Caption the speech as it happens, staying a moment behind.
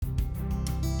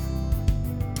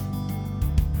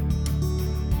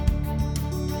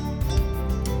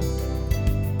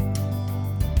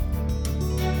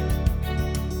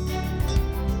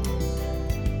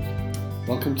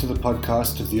welcome to the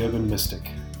podcast of the Urban Mystic.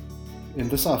 In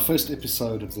this, our first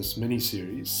episode of this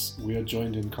mini-series, we are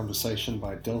joined in conversation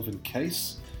by Delvin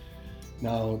Case.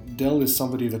 Now, Del is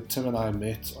somebody that Tim and I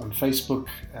met on Facebook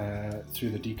through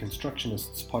the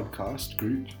Deconstructionists podcast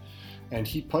group, and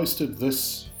he posted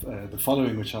this, the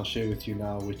following, which I'll share with you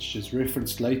now, which is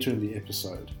referenced later in the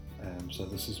episode. So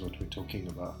this is what we're talking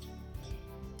about.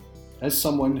 As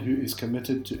someone who is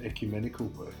committed to ecumenical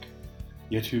work,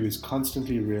 yet who is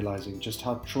constantly realizing just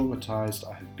how traumatized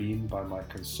I have been by my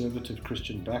conservative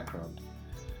Christian background,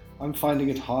 I'm finding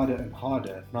it harder and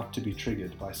harder not to be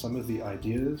triggered by some of the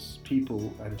ideas,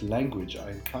 people, and language I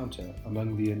encounter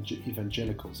among the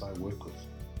evangelicals I work with.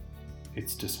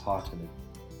 It's disheartening.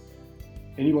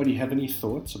 Anybody have any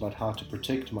thoughts about how to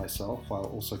protect myself while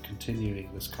also continuing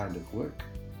this kind of work?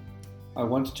 I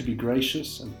want to be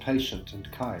gracious and patient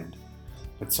and kind,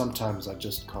 but sometimes I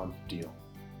just can't deal.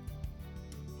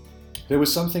 There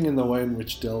was something in the way in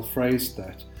which Del phrased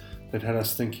that had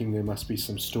us thinking there must be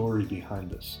some story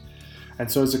behind this. And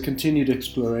so as a continued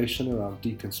exploration around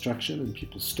deconstruction and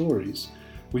people's stories,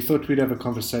 we thought we'd have a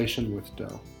conversation with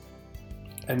Del.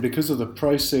 And because of the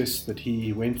process that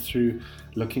he went through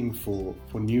looking for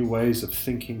new ways of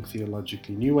thinking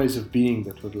theologically, new ways of being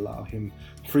that would allow him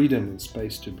freedom and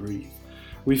space to breathe,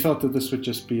 we felt that this would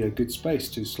just be a good space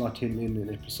to slot him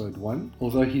in episode 1,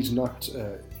 although he's not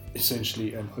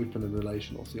essentially an open and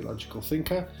relational theological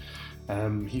thinker.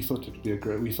 We thought it'd be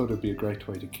a great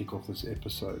way to kick off this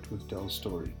episode with Del's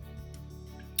story.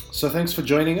 So thanks for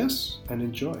joining us and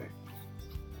enjoy.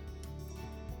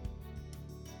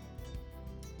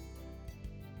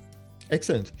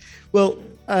 Excellent. Well,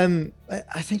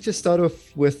 I think to start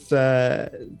off with,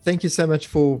 thank you so much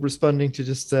for responding to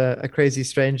just a crazy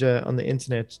stranger on the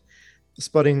internet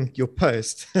spotting your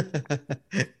post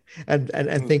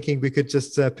and thinking we could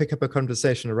just pick up a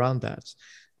conversation around that.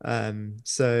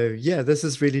 So yeah, this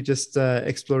is really just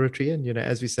exploratory and,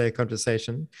 as we say, a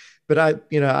conversation. But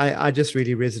I just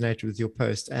really resonated with your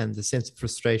post and the sense of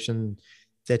frustration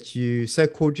that you so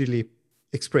cordially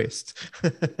expressed.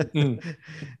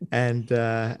 And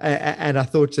I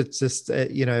thought it's just, I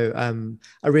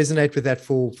resonate with that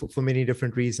for many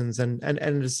different reasons. And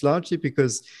it's largely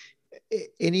because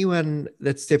anyone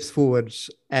that steps forward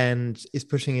and is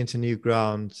pushing into new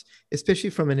ground, especially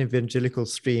from an evangelical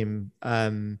stream,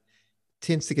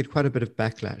 tends to get quite a bit of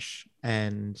backlash,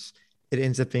 and it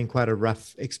ends up being quite a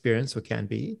rough experience, or can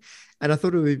be. And I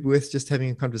thought it would be worth just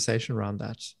having a conversation around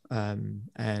that.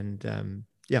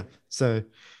 So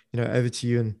over to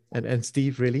you and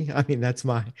Steve. Really, I mean, that's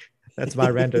my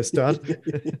rando start.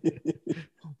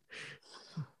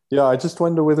 Yeah, I just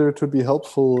wonder whether it would be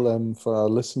helpful for our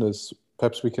listeners.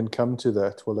 Perhaps we can come to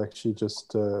that. We'll actually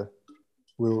just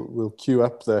we'll queue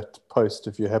up that post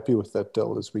if you're happy with that,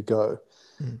 Del, as we go.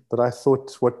 But I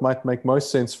thought what might make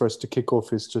most sense for us to kick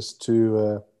off is just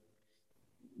to,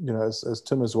 as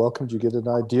Tim has welcomed you, get an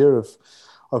idea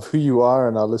of who you are,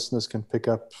 and our listeners can pick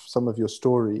up some of your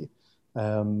story.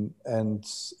 And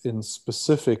in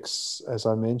specifics, as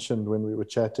I mentioned when we were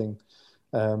chatting,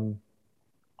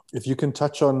 if you can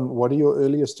touch on what are your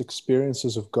earliest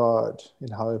experiences of God,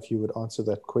 and however you would answer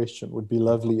that question, would be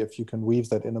lovely if you can weave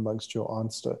that in amongst your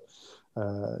answer,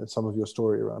 some of your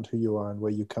story around who you are and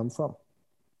where you come from.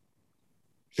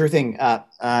 Sure thing.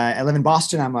 I live in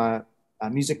Boston. I'm a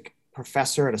music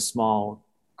professor at a small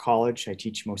college. I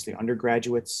teach mostly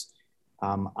undergraduates.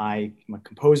 I'm a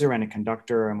composer and a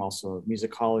conductor. I'm also a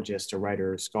musicologist, a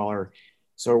writer, a scholar.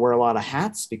 So I wear a lot of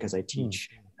hats because I teach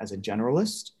as a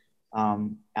generalist.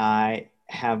 I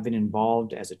have been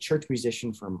involved as a church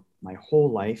musician for my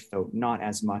whole life, though not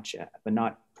as much, but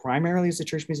not primarily as a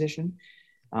church musician.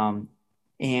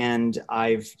 And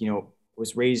I've,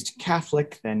 was raised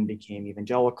Catholic, then became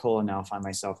evangelical, and now find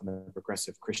myself in the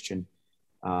progressive Christian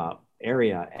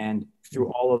area. And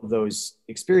through all of those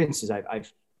experiences,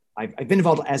 I've been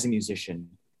involved as a musician,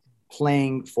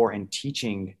 playing for and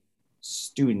teaching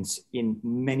students in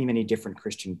many, many different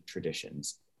Christian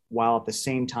traditions, while at the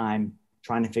same time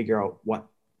trying to figure out what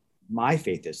my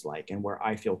faith is like and where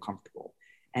I feel comfortable.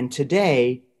 And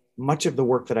today, much of the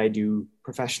work that I do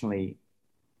professionally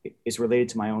is related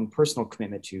to my own personal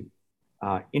commitment to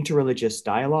interreligious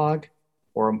dialogue,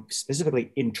 or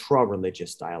specifically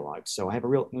intra-religious dialogue. So I have a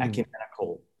real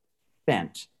ecumenical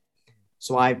bent.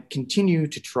 So I continue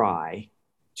to try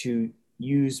to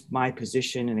use my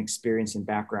position and experience and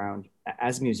background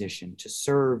as a musician to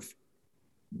serve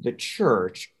the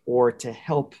church, or to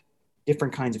help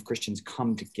different kinds of Christians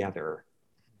come together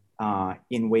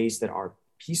in ways that are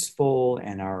peaceful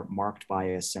and are marked by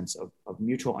a sense of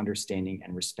mutual understanding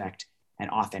and respect and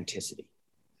authenticity.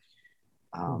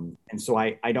 And so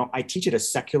I teach at a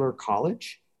secular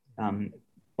college,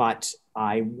 but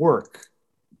I work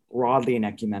broadly and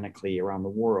ecumenically around the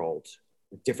world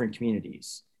with different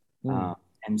communities.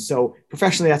 And so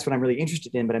professionally, that's what I'm really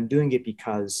interested in, but I'm doing it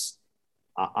because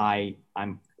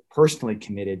I'm personally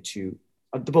committed to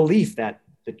the belief that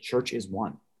the church is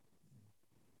one.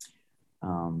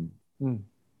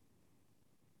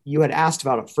 You had asked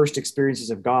about first experiences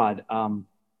of God.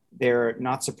 They're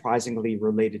not surprisingly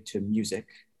related to music.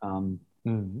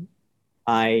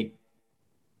 I,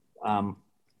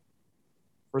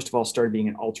 first of all, started being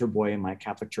an altar boy in my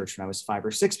Catholic church when I was 5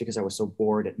 or 6 because I was so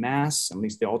bored at Mass. At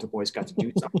least the altar boys got to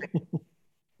do something.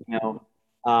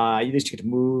 You just get to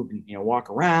move and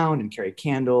walk around and carry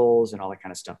candles and all that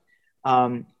kind of stuff.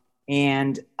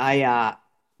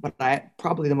 But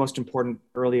probably the most important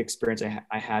early experience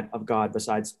I had of God,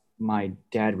 besides my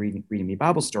dad reading me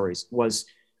Bible stories, was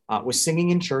singing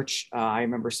in church. I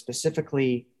remember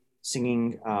specifically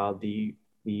singing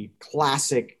the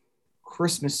classic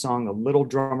Christmas song, "The Little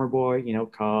Drummer Boy."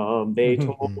 Come, they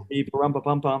told me, rum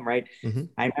bum bum, right?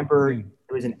 I remember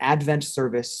it was an Advent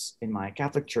service in my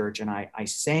Catholic church, and I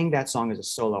sang that song as a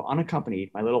solo,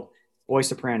 unaccompanied. My little boy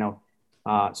soprano.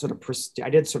 I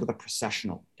did sort of the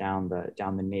processional down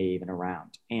the nave and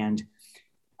around, and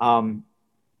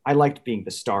I liked being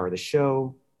the star of the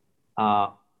show.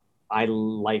 I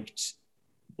liked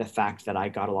the fact that I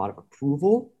got a lot of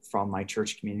approval from my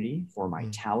church community for my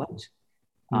talent.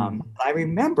 I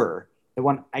remember the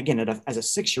one again as a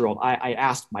 6-year-old, I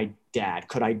asked my dad,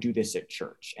 could I do this at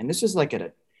church? And this was like at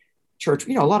a church.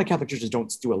 A lot of Catholic churches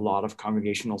don't do a lot of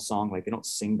congregational song, like they don't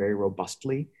sing very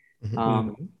robustly.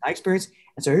 My experience.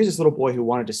 And so here's this little boy who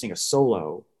wanted to sing a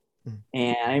solo.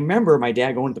 And I remember my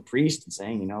dad going to the priest and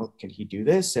saying, can he do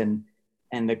this? And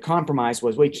the compromise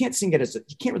was, well, he can't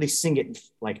really sing it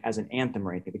like as an anthem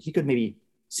or anything, but he could maybe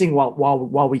sing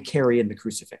while we carry in the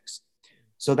crucifix.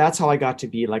 So that's how I got to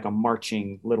be like a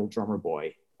marching little drummer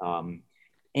boy.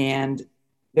 And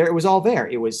there, it was all there.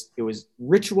 It was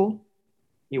ritual.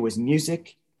 It was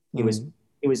music. It was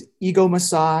ego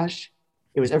massage.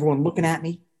 It was everyone looking at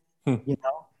me.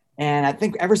 And I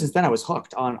think ever since then I was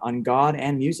hooked on God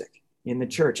and music in the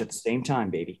church at the same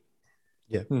time, baby.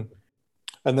 Yeah.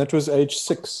 And that was age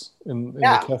 6 in the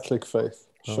Catholic faith.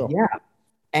 Sure. Yeah.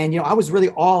 And I was really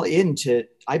all into,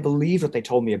 I believed what they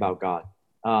told me about God.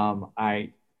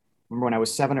 I remember when I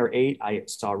was 7 or 8, I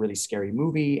saw a really scary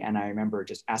movie, and I remember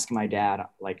just asking my dad,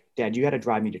 like, Dad, you got to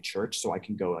drive me to church so I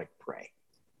can go like pray.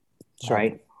 Sure.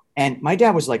 Right. And my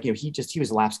dad was like, he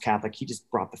was lapsed Catholic. He just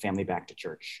brought the family back to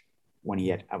church when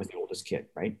I was the oldest kid.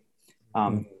 Right.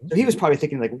 So he was probably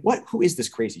thinking like, who is this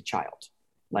crazy child?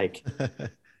 Like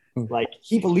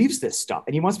he believes this stuff,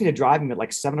 and he wants me to drive him at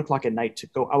like 7 o'clock at night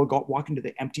I would walk into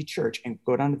the empty church and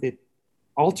go down to the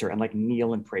altar and like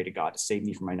kneel and pray to God to save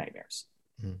me from my nightmares.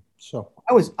 Sure.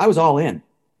 I was all in.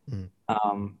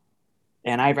 And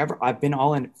I've been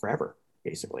all in forever,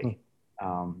 basically.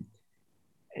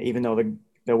 Even though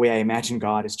the way I imagine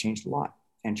God has changed a lot,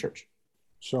 and church.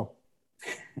 Sure.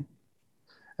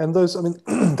 And those,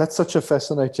 that's such a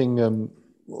fascinating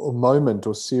moment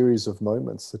or series of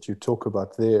moments that you talk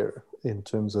about there in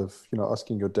terms of,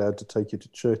 asking your dad to take you to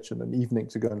church in an evening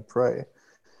to go and pray.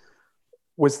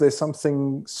 Was there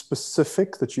something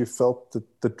specific that you felt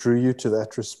that drew you to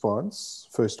that response?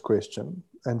 First question.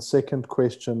 And second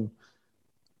question,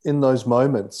 in those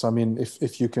moments,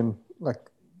 if you can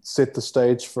set the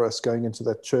stage for us going into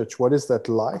that church, what is that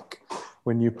like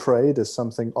when you pray? Does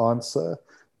something answer?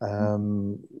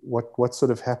 What sort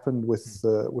of happened with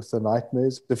the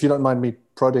nightmares? If you don't mind me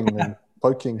prodding and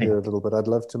poking here a little bit, I'd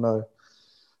love to know.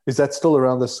 Is that still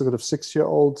around this sort of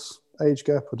 6-year-old age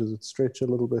gap, or does it stretch a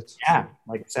little bit? Yeah,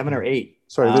 like 7 or 8.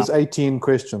 Sorry, there's 18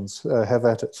 questions. Have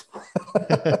at it.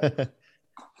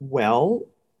 Well,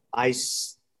 I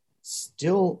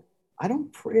don't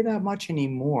pray that much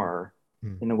anymore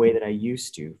in the way that I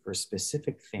used to for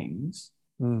specific things.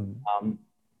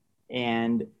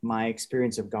 And my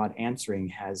experience of God answering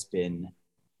has been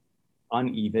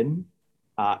uneven.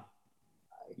 For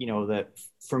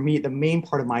me, the main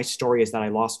part of my story is that I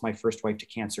lost my first wife to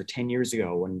cancer 10 years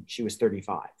ago when she was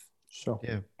 35. Sure.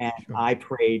 Yeah. And I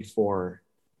prayed for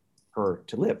her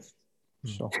to live.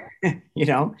 Sure.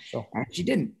 Sure. And she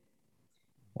didn't.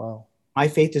 Wow. My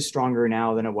faith is stronger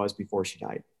now than it was before she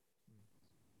died.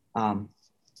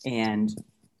 And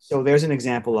so there's an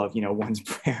example of, one's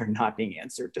prayer not being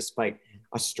answered despite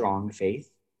a strong faith.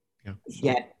 Yeah.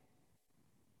 Yet,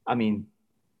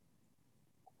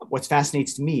 what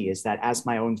fascinates me is that as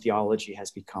my own theology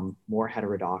has become more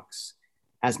heterodox,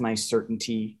 as my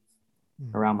certainty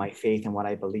around my faith and what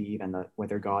I believe, and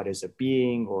whether God is a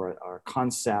being or a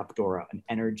concept or an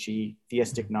energy,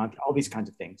 theistic, non, all these kinds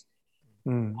of things.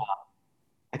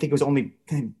 I think it was only,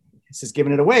 this is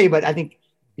giving it away, but I think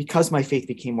because my faith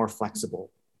became more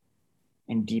flexible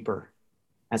and deeper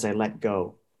as I let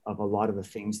go of a lot of the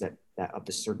things that of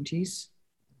the certainties,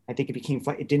 I think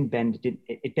it didn't bend,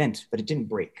 it bent, but it didn't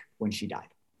break when she died.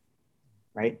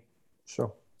 Right?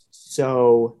 Sure.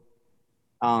 So,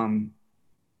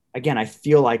 again, I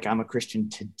feel like I'm a Christian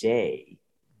today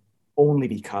only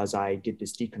because I did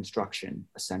this deconstruction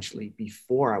essentially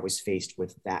before I was faced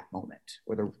with that moment,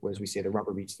 where as we say, the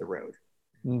rubber meets the road.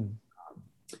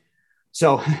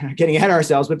 So getting ahead of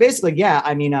ourselves, but basically, yeah,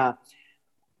 I mean,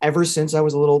 ever since I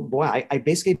was a little boy, I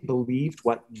basically believed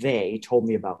what they told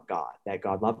me about God, that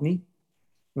God loved me,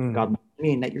 God loved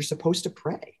me, and that you're supposed to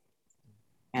pray.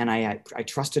 And I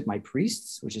trusted my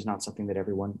priests, which is not something that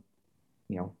everyone,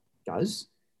 does.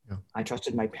 Yeah. I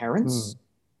trusted my parents,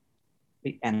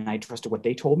 and I trusted what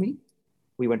they told me.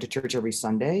 We went to church every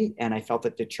Sunday, and I felt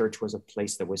that the church was a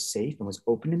place that was safe and was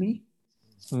open to me.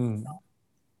 And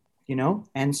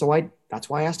so that's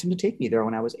why I asked him to take me there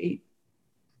when I was 8.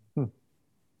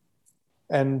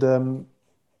 And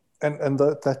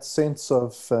that sense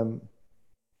of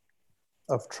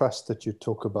trust that you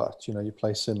talk about, you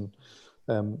place in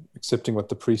accepting what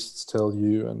the priests tell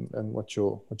you and what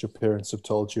your parents have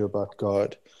told you about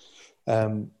God.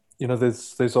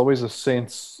 There's always a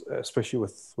sense, especially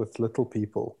with little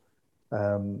people,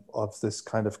 of this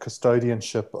kind of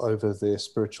custodianship over their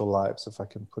spiritual lives, if I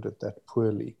can put it that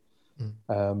poorly,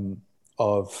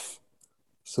 of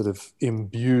sort of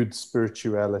imbued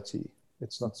spirituality.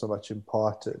 It's not so much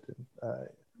imparted,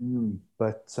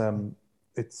 but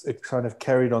it kind of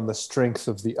carried on the strength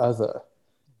of the other.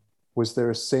 Was there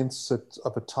a sense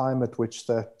of a time at which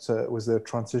that was there a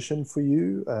transition for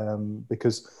you?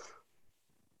 Because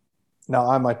now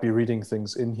I might be reading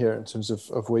things in here in terms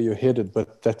of where you're headed,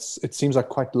 but it seems like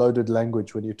quite loaded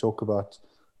language when you talk about,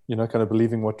 kind of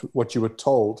believing what you were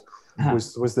told.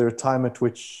 Was there a time at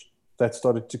which that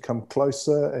started to come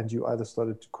closer and you either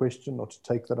started to question or to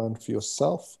take that on for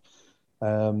yourself?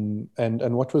 And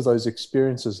what were those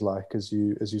experiences like as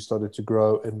you started to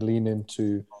grow and lean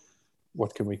into,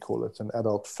 what can we call it, an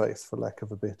adult faith, for lack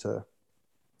of a better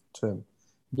term?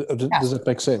 Does it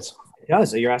make sense? It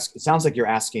does. It sounds like you're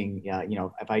asking,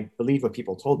 if I believe what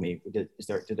people told me, did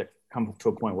it come to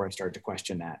a point where I started to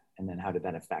question that? And then how did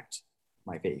that affect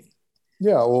my faith?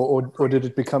 Yeah, or did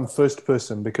it become first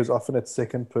person? Because often it's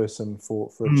second person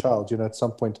for a child. At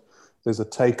some point there's a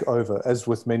takeover, as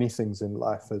with many things in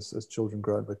life as children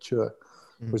grow and mature.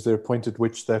 Was there a point at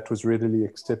which that was readily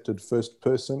accepted first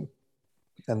person,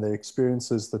 and the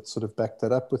experiences that sort of back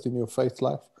that up within your faith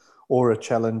life, or a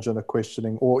challenge and a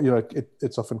questioning, or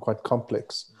it's often quite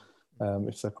complex,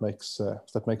 if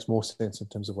that makes more sense in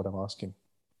terms of what I'm asking?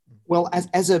 Well,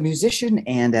 as a musician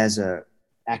and as a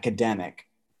academic,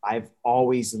 I've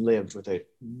always lived with a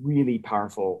really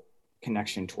powerful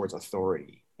connection towards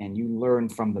authority, and you learn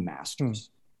from the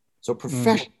masters. So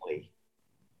professionally,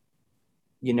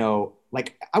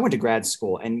 like I went to grad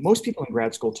school, and most people in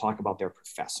grad school talk about their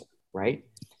professor, right?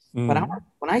 But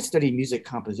when I studied music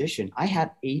composition, I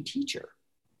had a teacher.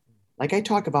 Like I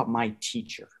talk about my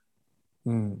teacher.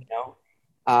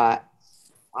 I've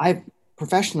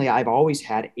always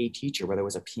had a teacher, whether it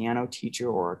was a piano teacher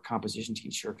or a composition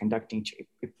teacher or conducting teacher,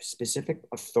 a specific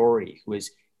authority who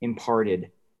is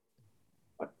imparted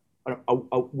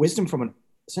a wisdom from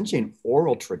essentially an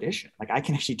oral tradition. Like I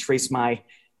can actually trace my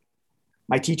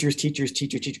teacher's teacher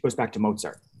goes back to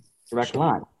Mozart, direct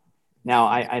line. Now,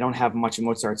 I don't have much of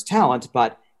Mozart's talent,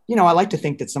 but, I like to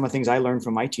think that some of the things I learned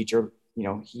from my teacher,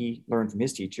 he learned from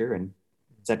his teacher, and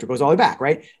et cetera, goes all the way back,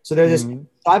 right? So there's this,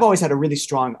 I've always had a really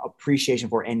strong appreciation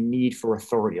for and need for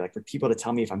authority, like for people to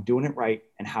tell me if I'm doing it right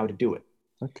and how to do it.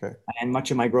 Okay. And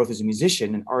much of my growth as a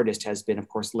musician and artist has been, of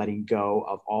course, letting go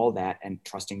of all that and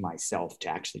trusting myself to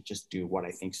actually just do what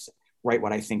I think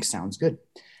sounds good.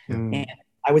 And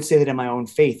I would say that in my own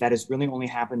faith, that has really only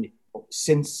happened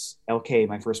since LK,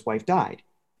 my first wife, died.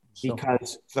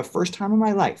 Because for the first time in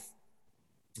my life,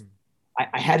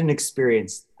 I had an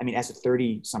experience, as a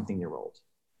 30-something-year-old.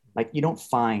 Like you don't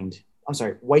find,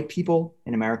 white people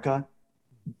in America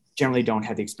generally don't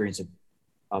have the experience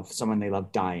of someone they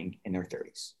love dying in their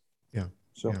 30s. Yeah.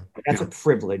 So that's a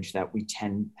privilege that we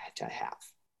tend to have.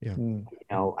 Yeah.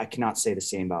 I cannot say the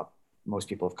same about most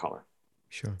people of color.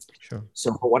 Sure.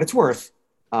 So for what it's worth,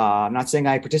 I'm not saying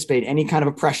I participate in any kind of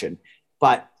oppression,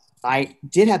 but I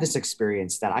did have this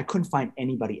experience that I couldn't find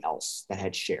anybody else that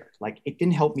had shared. Like it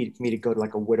didn't help me for me to go to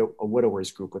like a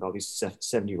widower's group with all these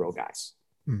 70-year-old guys.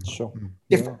 Sure.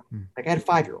 different. Mm. Like I had a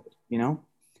 5-year-old, you know?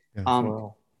 Yeah.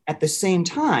 Wow. At the same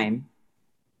time,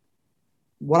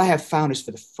 what I have found is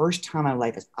for the first time in my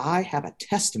life is I have a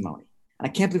testimony. And I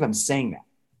can't believe I'm saying that.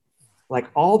 Like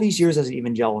all these years as an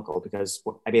evangelical, because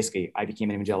I became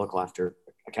an evangelical after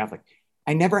a Catholic.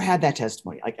 I never had that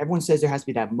testimony. Like everyone says there has to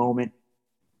be that moment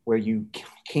where you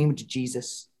came to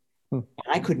Jesus. And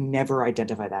I could never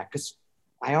identify that because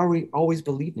I always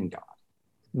believed in God.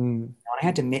 And I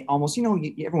had to make almost,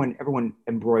 everyone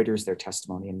embroiders their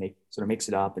testimony and sort of makes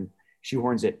it up and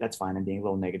shoehorns it. That's fine. I'm being a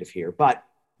little negative here, but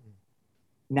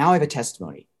now I have a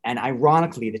testimony. And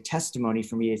ironically, the testimony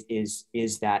for me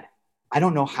is that I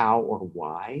don't know how or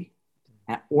why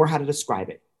or how to describe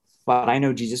it, but I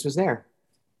know Jesus was there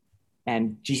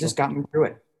and Jesus got me through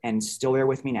it and still there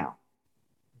with me now.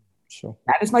 Sure.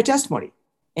 That is my testimony.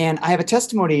 And I have a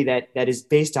testimony that is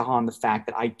based on the fact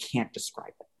that I can't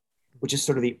describe it, which is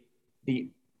sort of the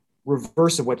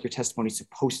reverse of what your testimony is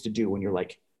supposed to do when you're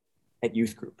like at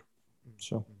youth group.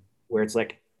 Sure. Where it's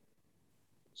like,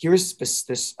 here's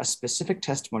a specific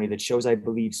testimony that shows I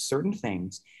believe certain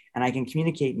things and I can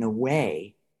communicate in a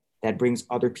way that brings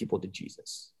other people to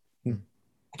Jesus.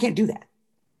 I can't do that.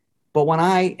 But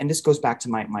and this goes back to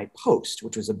my post,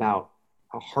 which was about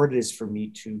how hard it is for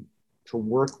me to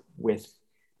work with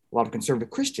a lot of conservative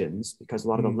Christians because a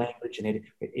lot of the language and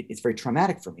it's very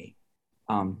traumatic for me.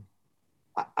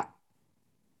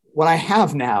 What I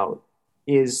have now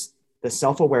is the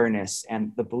self-awareness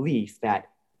and the belief that,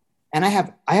 and I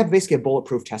have basically a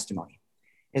bulletproof testimony,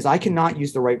 is I cannot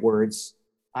use the right words.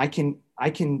 I can,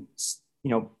 again,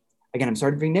 I'm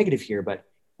sorry to be negative here, but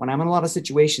when I'm in a lot of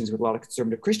situations with a lot of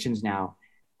conservative Christians now,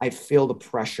 I feel the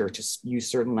pressure to use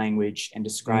certain language and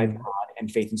describe God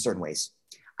and faith in certain ways.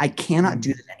 I cannot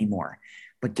do that anymore.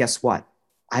 But guess what?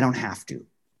 I don't have to,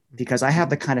 because I have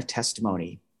the kind of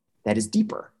testimony that is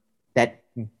deeper, that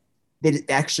it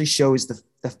actually shows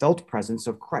the felt presence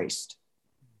of Christ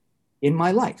in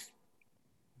my life.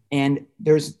 And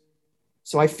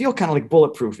so I feel kind of like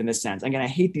bulletproof in this sense. Again, I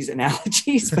hate these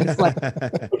analogies, but it's like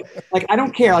I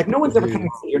don't care. Like no one's ever come and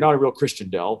say, you're not a real Christian,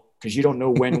 Del, because you don't know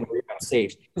when you're going to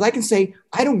saved. Because I can say,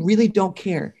 I really don't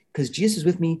care because Jesus is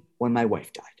with me when my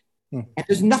wife died. And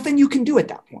there's nothing you can do at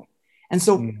that point. And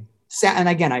so, and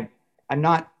again, I'm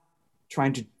not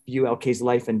trying to view LK's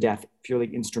life and death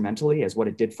purely instrumentally as what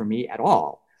it did for me at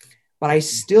all. But I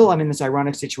still am in this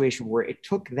ironic situation where it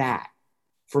took that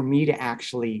for me to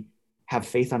actually have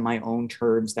faith on my own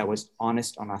terms that was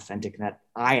honest and authentic, and that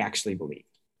I actually believed.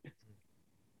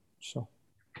 Sure.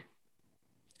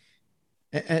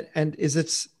 And is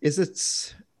it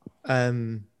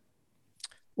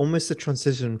almost a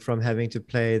transition from having to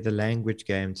play the language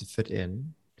game to fit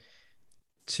in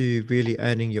to really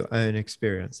owning your own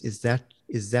experience? Is that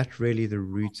really the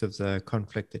root of the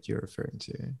conflict that you're referring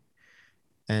to,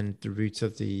 and the root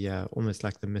of the almost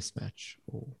like the mismatch?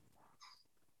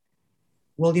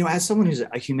 Well, as someone who's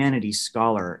a humanities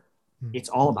scholar, it's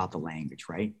all about the language,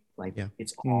 right? Like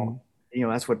it's all,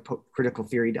 that's what critical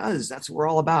theory does. That's what we're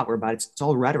all about. It's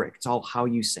all rhetoric. It's all how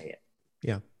you say it.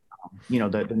 Yeah.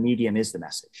 The medium is the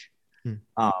message.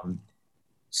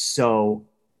 So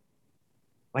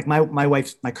like my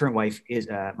current wife is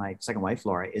my second wife,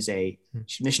 Laura, is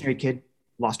she's a missionary kid,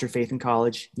 lost her faith in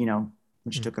college, when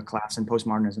she took a class in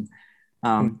postmodernism.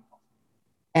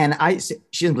 And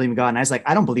she doesn't believe in God. And I was like,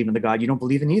 I don't believe in the God you don't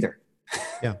believe in either.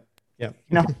 Yeah. Yeah.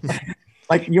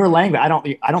 Like your language,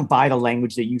 I don't buy the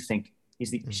language that you think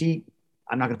is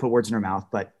I'm not going to put words in her mouth,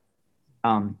 but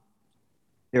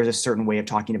there's a certain way of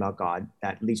talking about God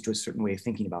that leads to a certain way of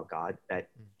thinking about God that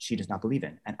she does not believe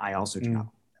in. And I also do not.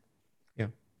 Yeah.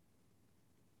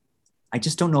 I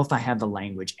just don't know if I have the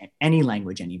language, any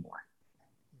language anymore.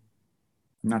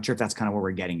 I'm not sure if that's kind of where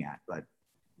we're getting at, but.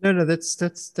 No,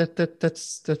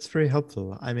 that's very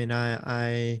helpful. I mean,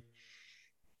 I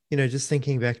just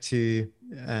thinking back to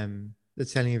the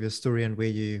telling of your story and where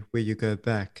you go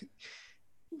back.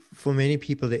 For many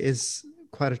people, there is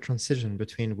quite a transition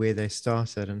between where they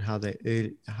started and how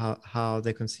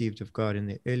they conceived of God in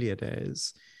their earlier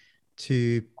days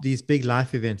to these big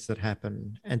life events that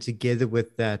happen, and together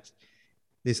with that,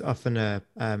 there's often a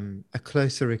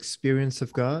closer experience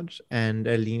of God and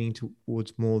a leaning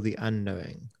towards more the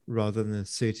unknowing rather than the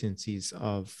certainties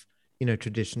of,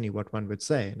 traditionally what one would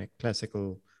say in a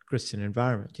classical Christian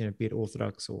environment, be it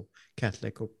Orthodox or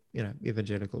Catholic or,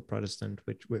 evangelical, Protestant,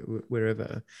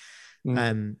 wherever.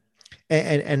 And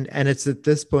it's at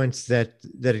this point that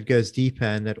it goes deeper,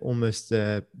 and that almost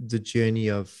the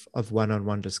journey of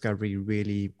one-on-one discovery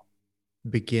really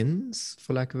begins,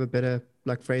 for lack of a better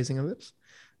phrasing of it.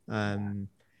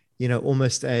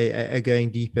 almost a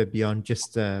going deeper beyond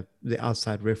just the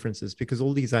outside references, because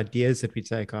all these ideas that we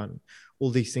take on, all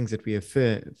these things that we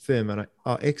affirm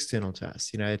are external to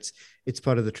us. It's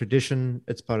part of the tradition,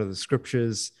 it's part of the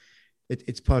scriptures,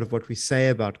 it's part of what we say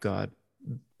about God.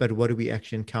 But what do we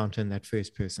actually encounter in that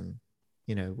first person?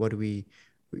 What do we,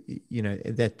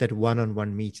 that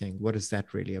one-on-one meeting, what is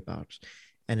that really about?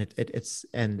 And it's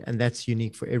that's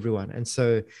unique for everyone. And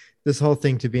so this whole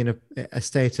thing, to be in a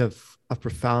state of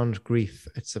profound grief,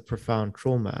 it's a profound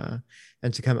trauma,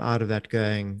 and to come out of that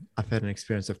going, I've had an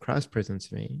experience of Christ present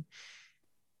to me.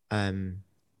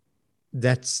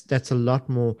 That's a lot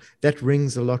more, that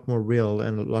rings a lot more real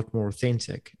and a lot more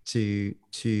authentic to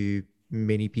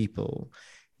many people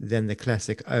than the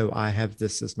classic, oh, I have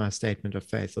this as my statement of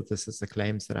faith, or this is the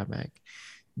claims that I make.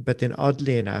 But then,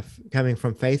 oddly enough, coming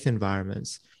from faith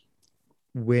environments,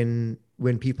 when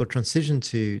people transition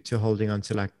to holding on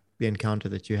to like the encounter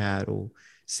that you had, or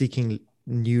seeking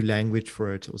new language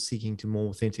for it, or seeking to more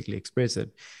authentically express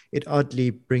it, it oddly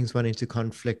brings one into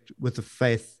conflict with the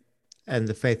faith and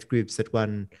the faith groups that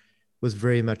one was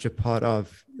very much a part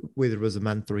of, whether it was a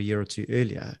month or a year or two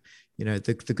earlier.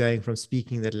 The going from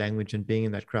speaking that language and being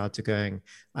in that crowd to going,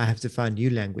 I have to find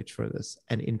new language for this.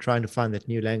 And in trying to find that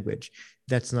new language,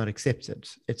 that's not accepted.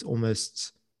 It's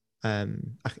almost, I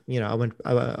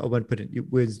won't put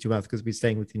words into your mouth, because we're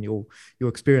staying within your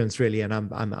experience really. And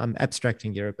I'm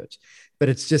abstracting here a bit, but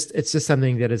it's just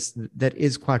something that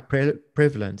is quite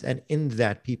prevalent. And in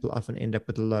that, people often end up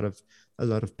with a lot of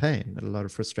pain and a lot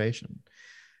of frustration.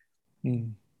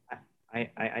 I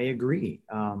agree.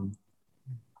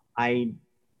 I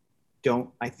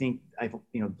think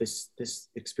this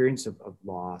experience of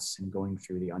loss and going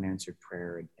through the unanswered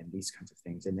prayer and these kinds of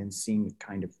things, and then seeing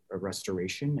kind of a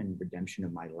restoration and redemption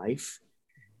of my life.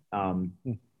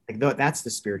 That's the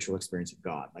spiritual experience of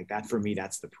God. Like that, for me,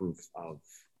 that's the proof of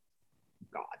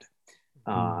God.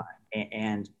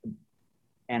 And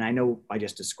I know I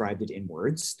just described it in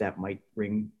words that might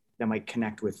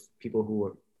connect with people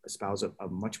who espouse a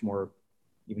much more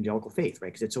evangelical faith, right?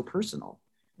 Because it's so personal.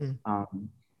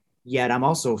 Yet I'm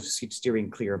also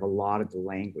steering clear of a lot of the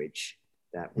language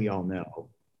that we all know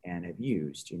and have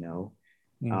used, and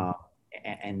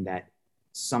that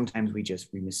sometimes we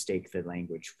mistake the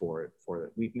language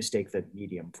we mistake the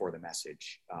medium for the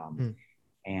message.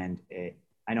 And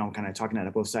I know I'm kind of talking out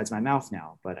of both sides of my mouth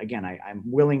now, but again, I'm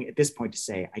willing at this point to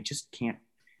say, I just can't,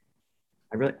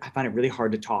 I find it really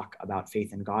hard to talk about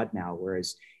faith in God now,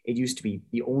 whereas it used to be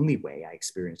the only way I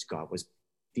experienced God was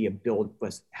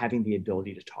having the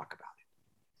ability to talk about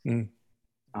it.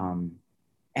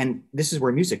 And this is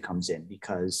where music comes in,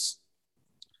 because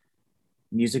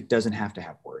music doesn't have to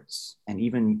have words. And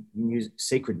even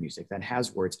sacred music that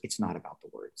has words, it's not about the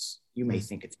words. You may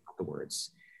think it's about the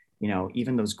words.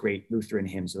 Even those great Lutheran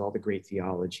hymns with all the great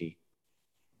theology,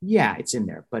 yeah, it's in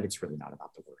there, but it's really not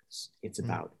about the words. It's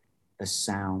about the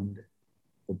sound,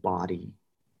 the body,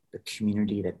 the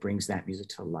community that brings that music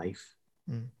to life.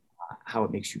 How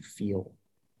it makes you feel,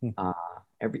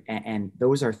 and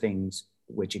those are things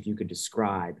which, if you could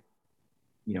describe,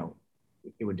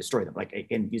 it would destroy them. Like,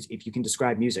 again, if you can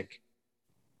describe music,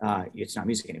 it's not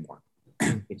music anymore.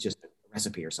 It's just a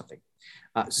recipe or something.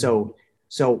 So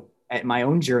at my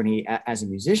own journey as a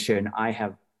musician, I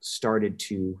have started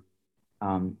to.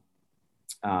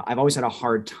 I've always had a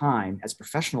hard time as a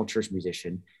professional church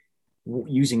musician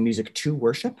using music to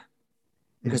worship,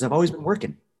 because I've always been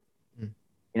working.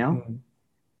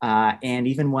 And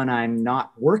even when I'm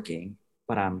not working,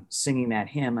 but I'm singing that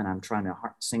hymn and I'm trying to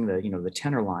sing the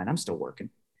tenor line, I'm still working.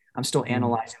 I'm still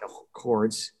analyzing the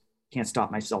chords. Can't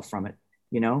stop myself from it.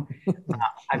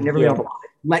 I've never been able to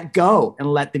let go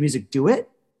and let the music do it.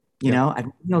 I've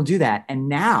been able to do that. And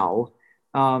now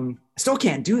I still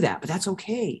can't do that, but that's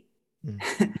okay.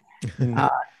 Because I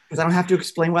don't have to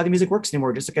explain why the music works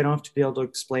anymore. Just like I don't have to be able to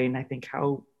explain, I think,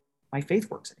 how my faith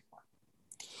works anymore.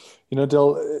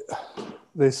 Del,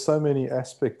 there's so many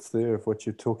aspects there of what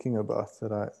you're talking about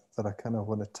that I kind of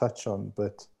want to touch on,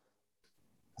 but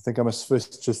I think I must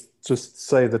first just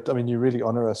say that, you really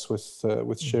honor us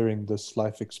with sharing this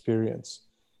life experience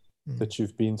that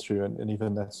you've been through, and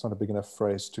even that's not a big enough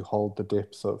phrase to hold the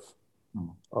depth of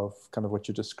kind of what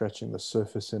you're just scratching the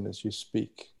surface in as you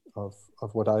speak of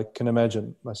what I can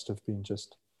imagine must have been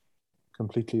just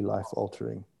completely life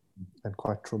altering and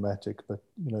quite traumatic, but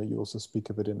you also speak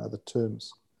of it in other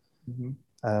terms.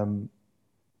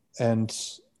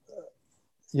 It's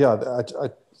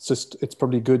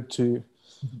probably good to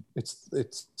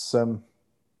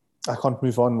I can't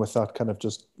move on without kind of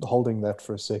just holding that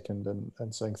for a second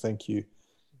and saying thank you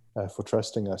for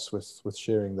trusting us with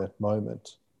sharing that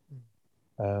moment.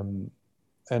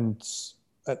 and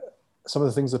some of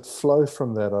the things that flow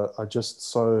from that are just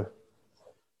so.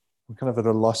 I'm kind of at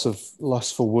a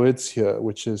loss for words here,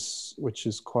 which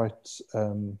is quite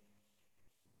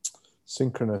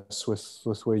synchronous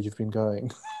with where you've been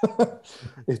going.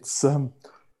 It's Tim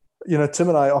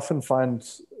and I often find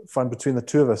between the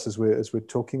two of us as we're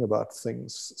talking about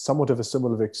things somewhat of a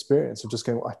similar experience of just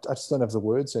going, I just don't have the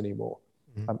words anymore.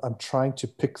 I'm trying to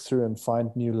pick through and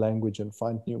find new language and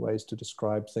find new ways to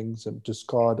describe things and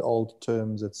discard old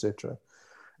terms, etc.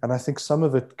 And I think some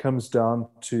of it comes down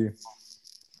to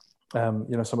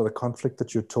some of the conflict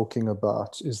that you're talking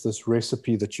about is this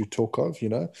recipe that you talk of,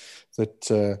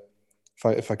 that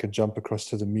if I can jump across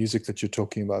to the music that you're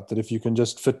talking about, that if you can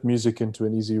just fit music into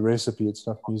an easy recipe, it's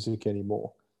not music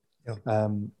anymore. Yeah.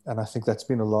 And I think that's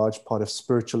been a large part of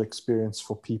spiritual experience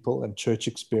for people and church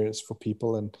experience for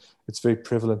people. And it's very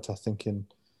prevalent, I think, in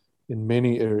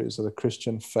many areas of the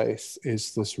Christian faith,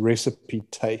 is this recipe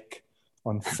take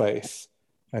on faith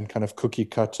and kind of cookie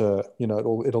cutter,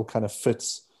 it all kind of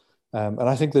fits. And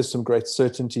I think there's some great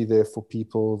certainty there for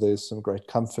people. There's some great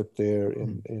comfort there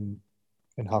in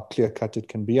how clear cut it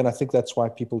can be. And I think that's why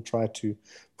people try to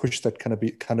push that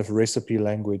kind of recipe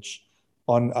language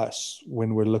on us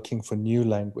when we're looking for new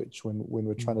language, when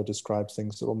we're trying to describe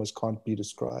things that almost can't be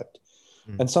described.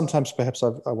 And sometimes perhaps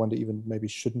I wonder even maybe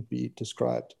shouldn't be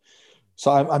described.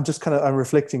 So I'm just I'm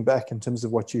reflecting back in terms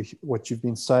of what you've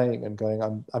been saying and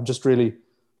going, I'm just really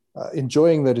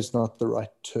enjoying that is not the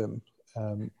right term.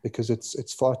 Because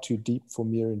it's far too deep for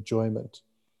mere enjoyment,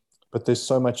 but there's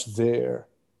so much there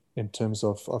in terms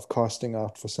of casting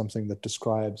out for something that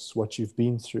describes what you've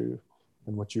been through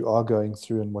and what you are going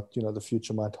through and what the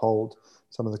future might hold.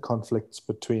 Some of the conflicts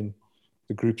between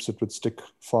the groups that would stick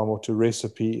far more to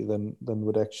recipe than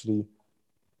would actually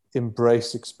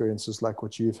embrace experiences like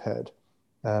what you've had,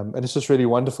 and it's just really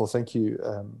wonderful. Thank you,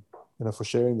 for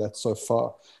sharing that so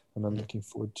far, and I'm looking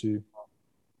forward to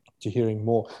hearing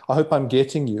more. I hope I'm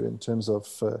getting you in terms of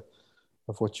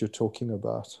what you're talking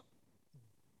about.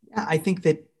 Yeah, I think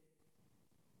that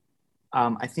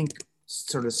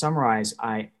sort of summarize,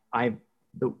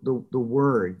 the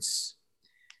words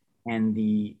and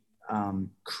the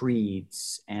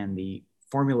creeds and the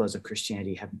formulas of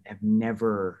Christianity have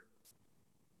never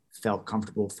felt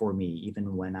comfortable for me,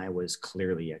 even when I was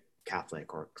clearly a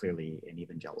Catholic or clearly an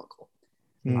evangelical.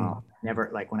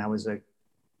 Never, like when I was a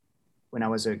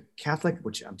Catholic,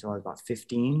 which until I was about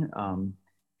 15, I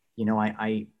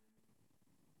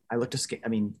looked askance. I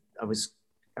mean, I was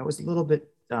a little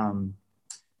bit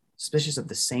suspicious of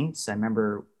the saints. I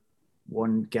remember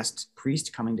one guest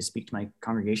priest coming to speak to my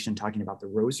congregation and talking about the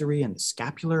rosary and the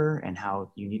scapular and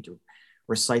how you need to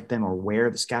recite them or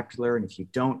wear the scapular. And if you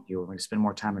don't, you're going to spend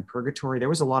more time in purgatory. There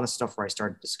was a lot of stuff where I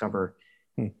started to discover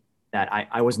that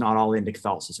I was not all into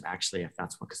Catholicism, actually, if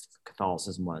that's what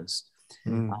Catholicism was.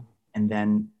 And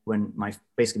then when my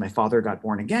father got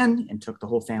born again and took the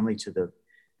whole family to the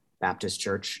Baptist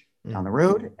church down the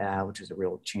road, which was a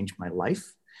real change in my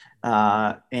life.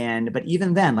 But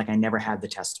even then, like, I never had the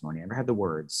testimony, I never had the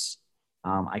words.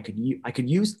 I could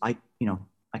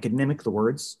mimic the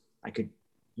words. I could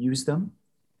use them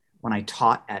when I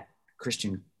taught at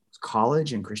Christian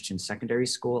college and Christian secondary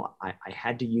school. I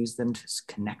had to use them to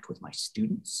connect with my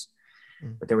students,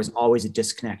 but there was always a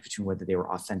disconnect between whether they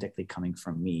were authentically coming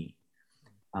from me.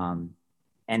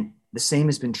 And the same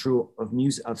has been true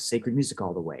of sacred music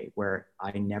all the way, where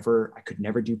I could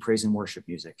never do praise and worship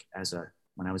music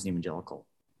when I was an evangelical.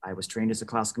 I was trained as a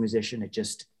classical musician.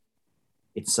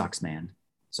 It sucks, man.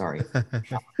 Sorry.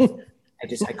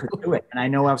 I couldn't do it. And I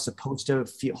know I was supposed to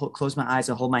close my eyes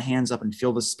and hold my hands up and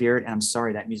feel the spirit. And I'm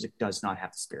sorry, that music does not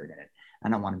have the spirit in it. I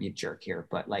don't want to be a jerk here,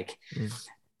 but it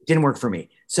didn't work for me.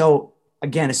 So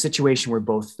again, a situation where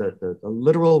both the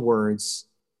literal words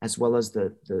as well as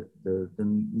the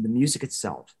music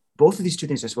itself, both of these two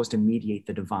things are supposed to mediate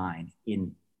the divine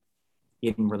in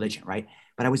religion, right?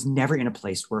 But I was never in a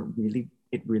place where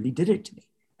it really did it to me.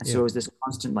 And so it was this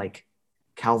constant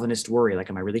Calvinist worry,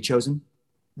 am I really chosen?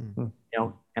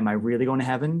 Am I really going to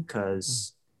heaven?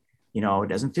 Because, it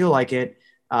doesn't feel like it.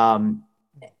 And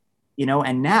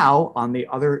now on the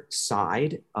other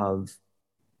side of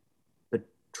the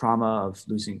trauma of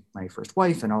losing my first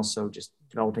wife and also just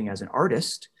developing as an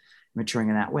artist, maturing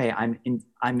in that way, I'm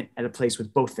at a place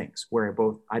with both things where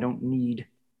I don't need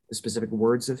the specific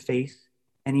words of faith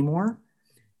anymore.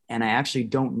 And I actually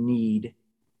don't need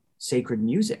sacred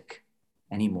music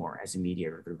anymore as a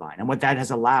mediator of the divine. And what that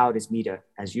has allowed is me to,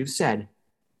 as you've said,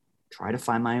 try to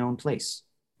find my own place,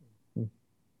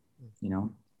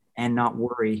 and not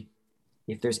worry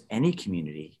if there's any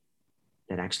community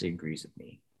that actually agrees with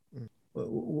me.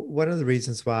 One of the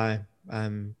reasons why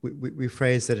we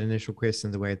phrase that initial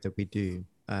question the way that we do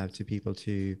to people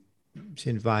to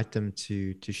invite them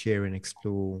to share and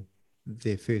explore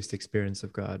their first experience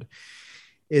of God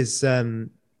is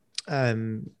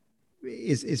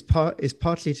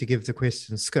partly to give the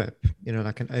question scope,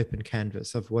 like an open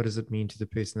canvas of what does it mean to the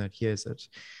person that hears it.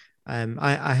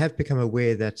 I have become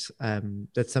aware that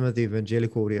that some of the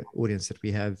evangelical audience that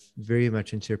we have very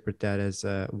much interpret that as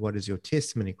what is your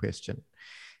testimony question,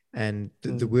 and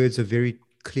the words are very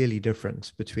clearly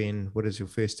different between what is your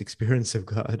first experience of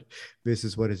God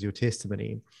versus what is your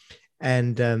testimony.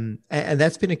 And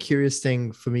that's been a curious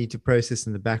thing for me to process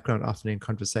in the background, often in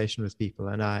conversation with people.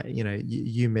 And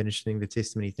you mentioning the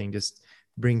testimony thing just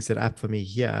brings it up for me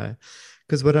here,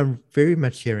 because what I'm very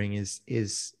much hearing is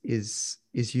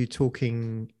you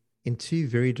talking in two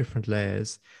very different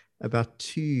layers about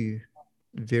two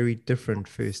very different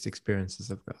first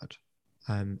experiences of God.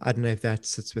 I don't know if that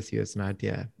sits with you as an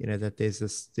idea, that there's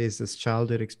this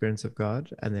childhood experience of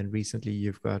God, and then recently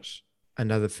you've got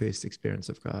another first experience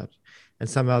of God, and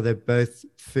somehow they're both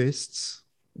firsts,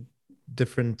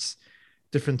 different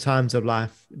times of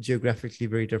life, geographically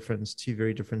very different, two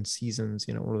very different seasons,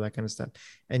 all of that kind of stuff,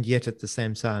 and yet at the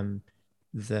same time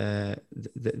they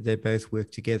both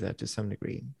work together to some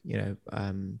degree, or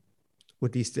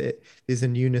at least there's a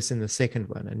newness in the second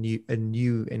one, a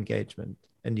new engagement,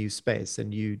 a new space, a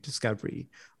new discovery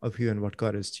of who and what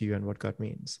God is to you and what God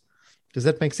means. Does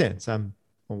that make sense? Yeah.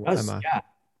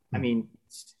 I mean,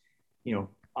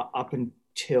 up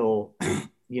until, and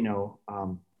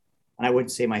I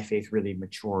wouldn't say my faith really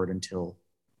matured until,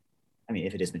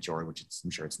 if it is matured, which I'm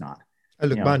sure it's not. Oh,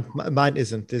 look, mine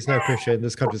isn't. There's no pressure in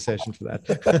this conversation for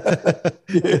that.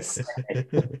 Yes.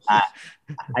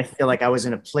 I feel like I was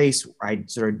in a place where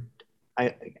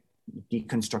I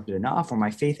deconstructed enough, or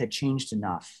my faith had changed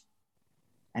enough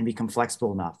and become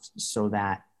flexible enough so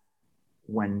that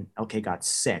when LK got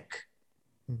sick,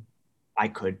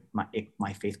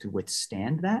 my faith could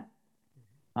withstand that.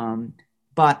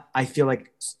 But I feel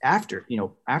like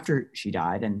after she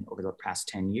died and over the past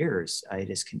 10 years, it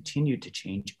has continued to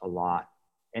change a lot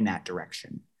in that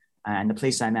direction. And the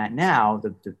place I'm at now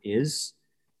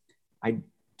I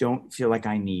don't feel like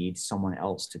I need someone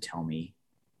else to tell me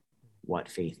what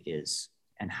faith is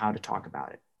and how to talk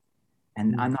about it.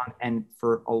 And and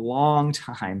for a long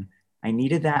time, I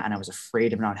needed that, and I was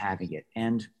afraid of not having it.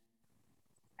 And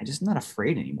I'm just not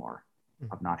afraid anymore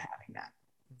of not having that.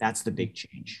 That's the big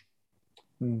change.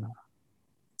 I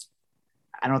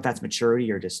don't know if that's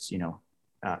maturity or just,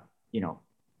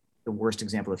 the worst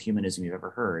example of humanism you've ever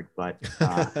heard, but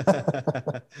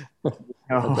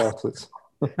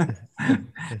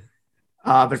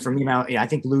but for me now, I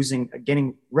think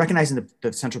recognizing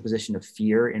the central position of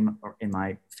fear in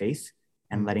my faith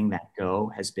and letting that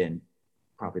go has been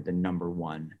probably the number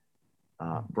one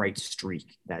bright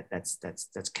streak that's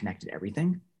connected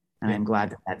everything. And I'm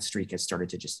glad that streak has started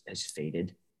to has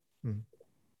faded.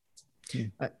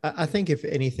 I think if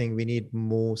anything, we need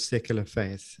more secular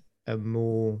faith,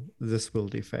 more this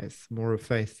worldly faith, more of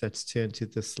faith that's turned to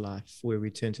this life, where we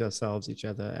turn to ourselves, each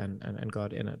other, and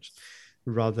God in it,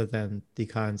 rather than the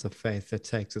kinds of faith that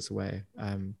takes us away.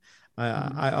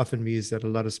 I often muse that a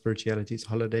lot of spirituality is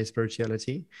holiday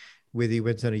spirituality. Whether you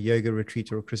went on a yoga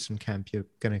retreat or a Christian camp, you're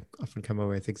going to often come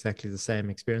away with exactly the same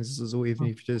experiences, or even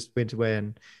if you just went away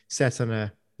and sat on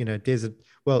a desert,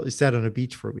 you sat on a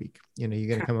beach for a week, you're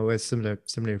going to come away with similar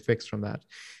effects from that.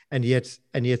 And yet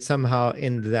somehow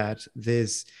in that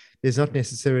there's not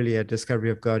necessarily a discovery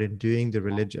of God in doing the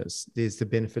religious. There's the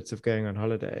benefits of going on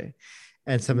holiday,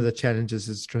 and some of the challenges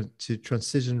is to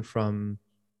transition from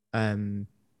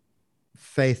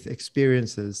faith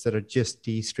experiences that are just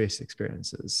de-stress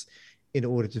experiences in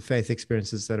order to faith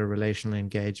experiences that are relational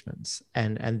engagements,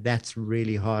 and that's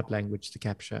really hard language to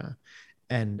capture.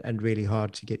 And really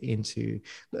hard to get into,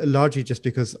 largely just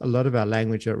because a lot of our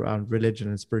language around religion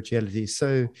and spirituality is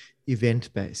so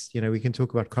event-based. We can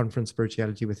talk about conference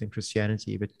spirituality within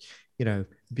Christianity, but,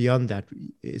 beyond that,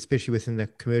 especially within the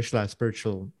commercialized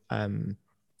spiritual, terrain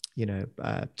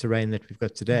that we've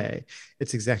got today,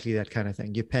 it's exactly that kind of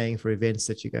thing. You're paying for events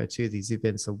that you go to. These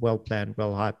events are well-planned,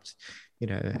 well-hyped,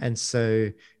 and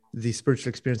so the spiritual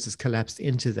experience has collapsed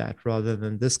into that, rather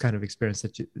than this kind of experience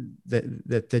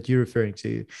that you're referring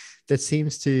to, that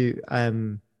seems to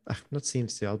I'll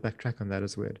backtrack on that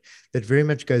as a word, that very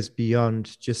much goes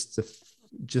beyond just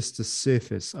the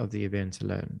surface of the event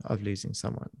alone of losing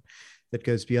someone, that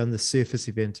goes beyond the surface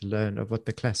event alone of what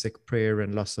the classic prayer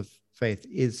and loss of faith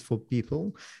is for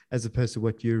people, as opposed to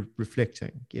what you're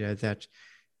reflecting, that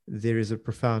there is a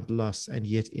profound loss, and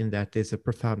yet in that there's a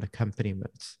profound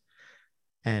accompaniment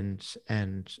and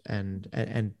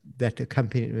that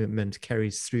accompaniment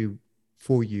carries through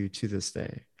for you to this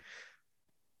day.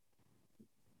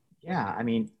 Yeah, I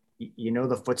mean, you know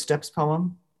the Footsteps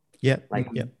poem? Yeah. Like,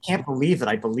 yeah. can't believe that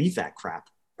I believe that crap,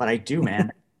 but I do,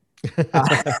 man.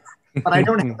 But I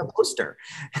don't have the poster,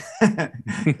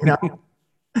 you know,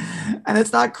 and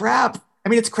it's not crap. I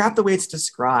mean, it's crap the way it's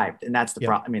described, and that's the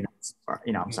problem. I mean, that's,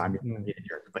 you know, I'm sorry, I'm being a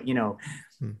jerk, but you know,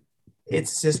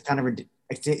 it's just kind of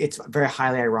it's very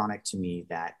highly ironic to me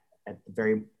that at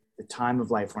the time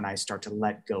of life when I start to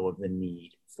let go of the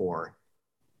need for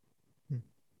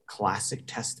classic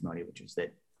testimony, which is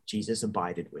that Jesus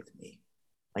abided with me,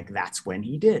 like that's when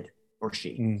he did, or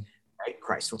she, right?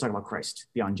 Christ. We'll talk about Christ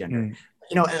beyond gender.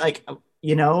 You know, like,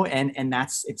 you know, and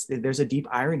there's a deep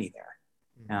irony there.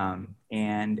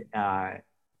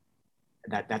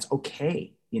 That's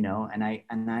okay, you know, and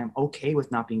I'm okay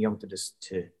with not being able to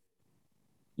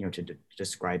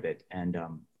describe it. And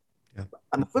on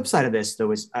the flip side of this,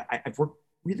 though, is I've worked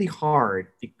really hard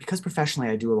because professionally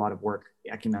I do a lot of work,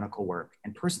 ecumenical work,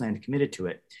 and personally I'm committed to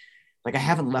it. Like I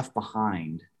haven't left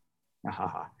behind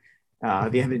the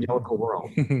evangelical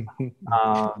world.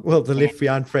 Well, the left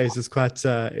behind phrase is quite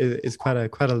a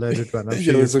loaded one. I'm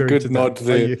sure there's a good nod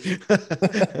there.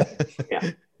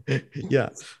 Yeah.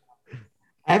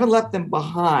 I haven't left them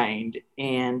behind,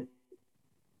 and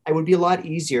it would be a lot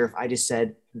easier if I just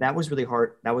said that was really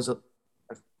hard. That was a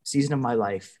season of my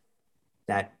life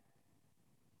that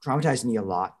traumatized me a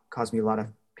lot, caused me a lot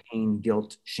of pain,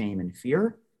 guilt, shame, and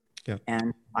fear. Yeah.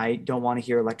 And I don't want to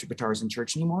hear electric guitars in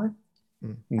church anymore.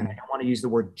 And I don't want to use the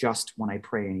word just when I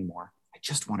pray anymore. I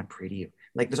just want to pray to you.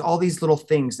 Like there's all these little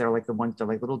things that are like they're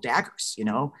like little daggers, you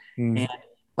know,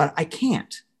 but I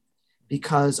can't,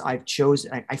 because I've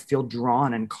chosen, I feel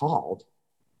drawn and called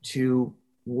to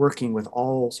working with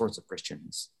all sorts of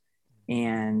Christians.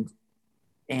 And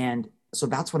so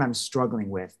that's what I'm struggling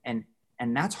with. And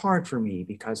that's hard for me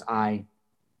because I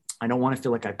don't want to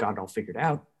feel like I've got it all figured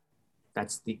out.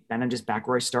 Then I'm just back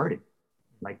where I started,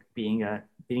 like being an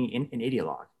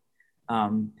ideologue.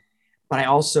 But I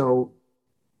also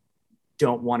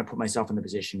don't want to put myself in the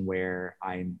position where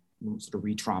I'm sort of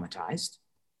re-traumatized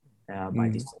by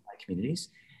these communities.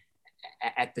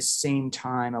 At the same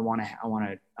time, I want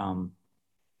to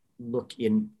look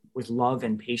in with love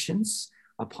and patience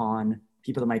upon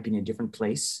people that might be in a different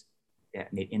place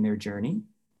in their journey,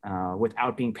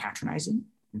 without being patronizing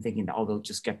and thinking that, they'll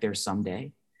just get there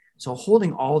someday. So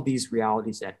holding all of these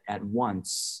realities at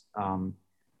once,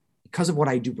 because of what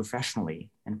I do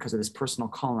professionally and because of this personal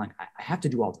calling, I have to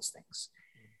do all those things.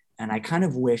 And I kind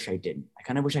of wish I didn't. I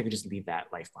kind of wish I could just leave that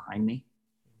life behind me.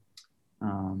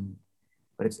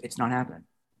 But it's not happening.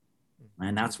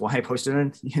 And that's why I posted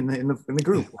it in the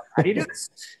group. How do you do this?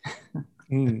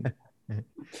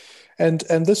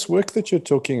 And this work that you're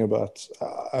talking about,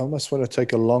 I almost want to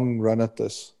take a long run at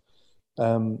this.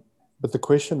 But the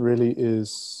question really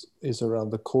is around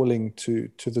the calling to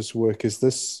this work. Is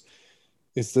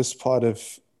this part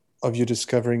of you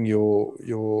discovering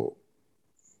your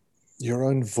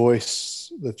own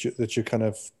voice that you're kind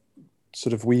of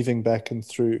sort of weaving back and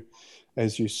through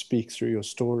as you speak through your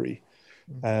story?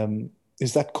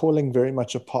 Is that calling very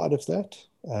much a part of that?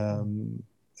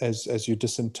 As you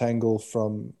disentangle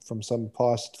from some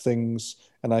past things,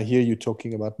 and I hear you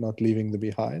talking about not leaving them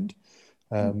behind.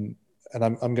 And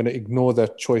I'm going to ignore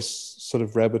that choice sort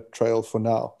of rabbit trail for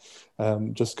now,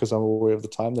 just because I'm aware of the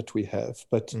time that we have.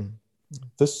 But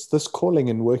this calling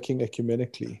and working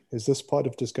ecumenically, is this part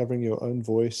of discovering your own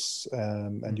voice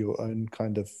and your own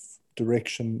kind of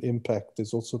direction, impact?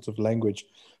 There's all sorts of language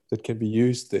that can be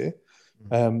used there.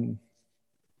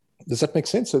 Does that make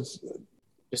sense?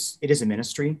 It is a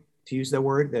ministry, to use the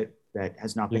word that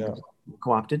has not been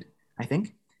co-opted, I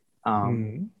think.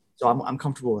 So I'm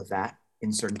comfortable with that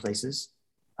in certain places.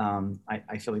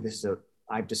 I feel like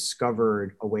I've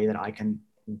discovered a way that I can,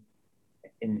 in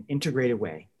an integrated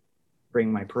way,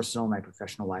 bring my personal and my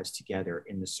professional lives together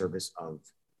in the service of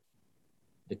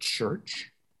the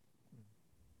church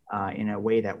in a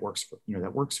way that works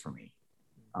for me.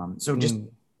 So just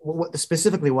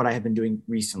specifically what I have been doing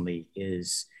recently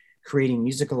is creating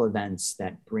musical events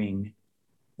that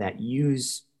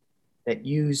use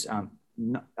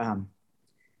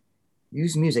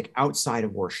music outside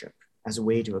of worship as a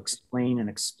way to explain and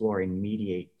explore and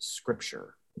mediate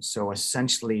scripture. So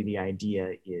essentially the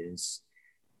idea is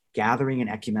gathering an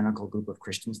ecumenical group of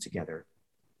Christians together,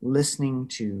 listening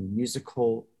to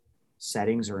musical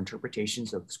settings or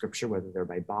interpretations of scripture, whether they're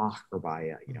by Bach or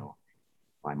by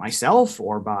myself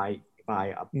or by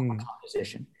a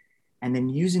composition, and then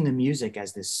using the music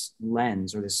as this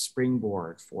lens or this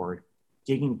springboard for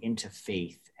digging into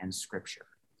faith and scripture.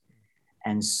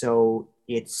 And so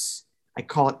I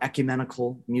call it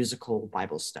ecumenical musical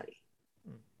Bible study,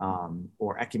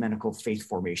 or ecumenical faith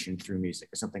formation through music,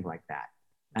 or something like that.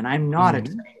 And I'm not a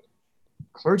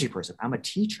clergy person. I'm a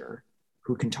teacher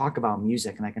who can talk about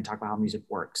music, and I can talk about how music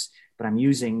works, but I'm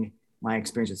using my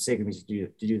experience with sacred music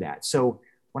to do that. So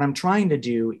what I'm trying to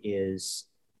do is,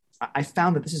 I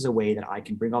found that this is a way that I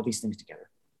can bring all these things together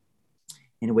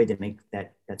in a way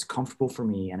that's comfortable for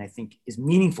me, and I think is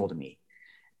meaningful to me.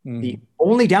 The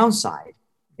only downside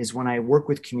is when I work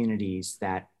with communities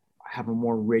that have a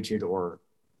more rigid or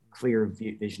clear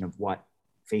vision of what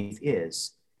faith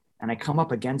is, and I come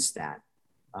up against that,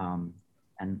 and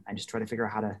I just try to figure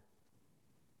out how to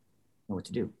know what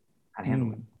to do, how to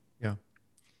handle it. Yeah.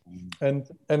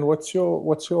 And what's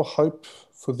your hope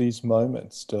for these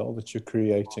moments, Del, that you're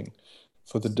creating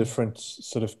for the different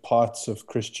sort of parts of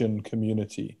Christian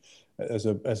community as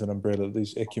an umbrella,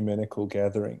 these ecumenical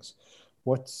gatherings?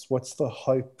 What's the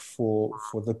hope for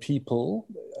the people,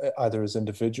 either as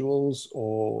individuals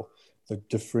or the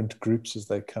different groups as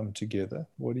they come together?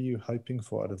 What are you hoping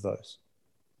for out of those?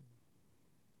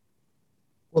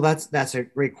 Well, that's a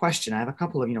great question. I have a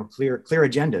couple of clear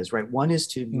agendas, right? One is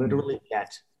to literally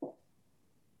get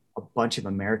a bunch of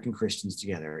American Christians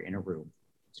together in a room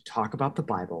to talk about the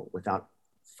Bible without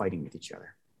fighting with each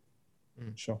other.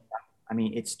 Sure. I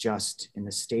mean, it's just, in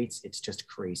the States, it's just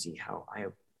crazy how I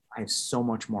have so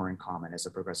much more in common as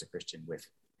a progressive Christian with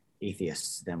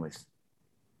atheists than with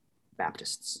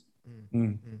Baptists.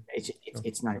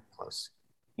 It's not even close.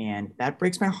 And that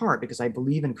breaks my heart, because I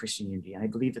believe in Christian unity, and I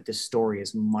believe that this story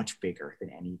is much bigger than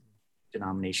any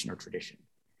denomination or tradition.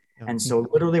 Yeah. And so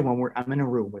literally when I'm in a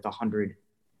room with 100,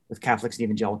 with Catholics and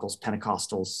evangelicals,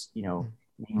 Pentecostals,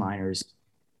 mainliners,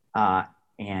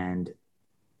 and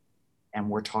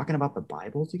we're talking about the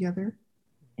Bible together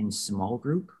in small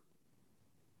group,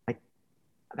 like,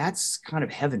 that's kind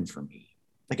of heaven for me.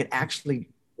 Like, it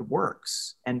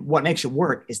works. And what makes it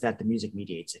work is that the music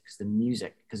mediates it, because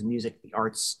music, the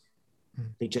arts,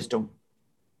 they just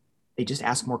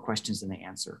ask more questions than they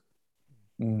answer.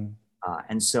 And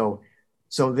so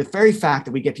the very fact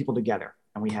that we get people together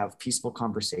and we have peaceful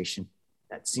conversation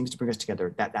that seems to bring us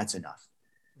together, that's enough.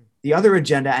 The other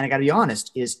agenda, and I got to be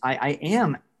honest, is I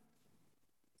am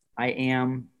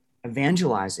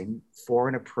evangelizing for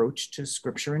an approach to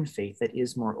scripture and faith that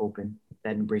is more open,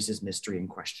 that embraces mystery and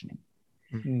questioning.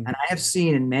 And I have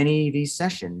seen in many of these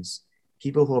sessions,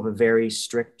 people who have a very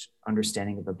strict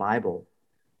understanding of the Bible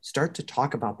start to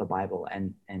talk about the Bible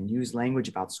and use language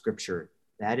about scripture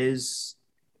that is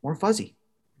more fuzzy.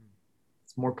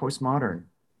 It's more postmodern.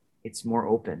 It's more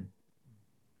open.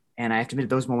 And I have to admit, at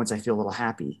those moments, I feel a little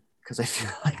happy, because I feel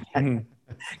like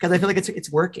it's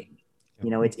working.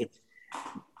 It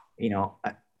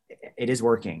is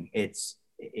working. It's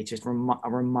just a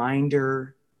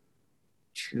reminder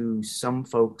to some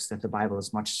folks that the Bible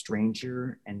is much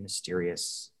stranger and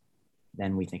mysterious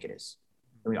than we think it is.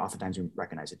 And we oftentimes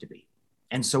recognize it to be.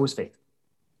 And so is faith.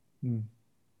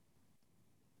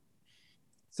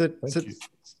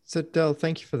 So Del,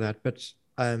 thank you for that. But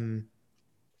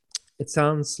it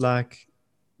sounds like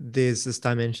there's this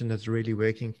dimension that's really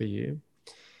working for you.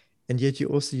 And yet you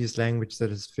also use language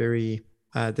that is very,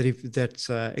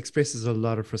 that expresses a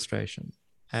lot of frustration,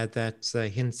 that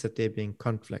hints at there being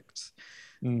conflict.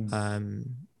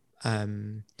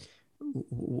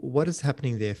 What is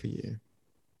happening there for you?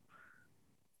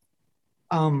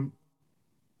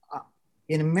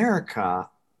 In America,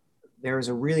 there is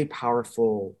a really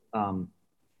powerful,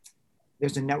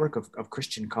 there's a network of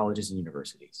Christian colleges and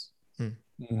universities.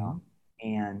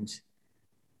 And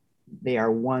they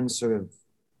are one sort of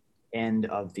end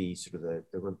of the sort of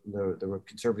the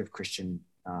conservative Christian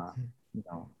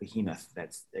behemoth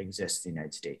that exists in the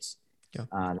United States.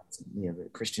 The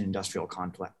Christian industrial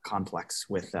complex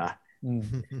with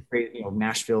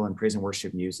Nashville and praise and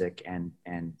worship music and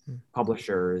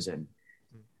publishers and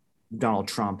Donald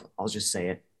Trump. I'll just say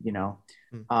it,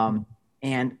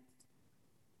 and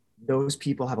those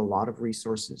people have a lot of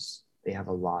resources. They have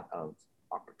a lot of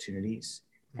opportunities,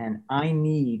 and I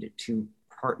need to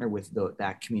partner with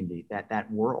that community,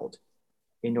 that world,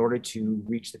 in order to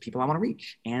reach the people I want to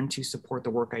reach and to support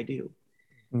the work I do.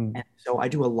 And so I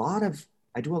do a lot of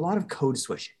code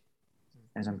switching,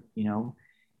 as I'm,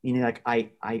 like I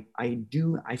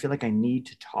feel like I need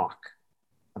to talk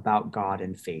about God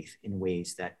and faith in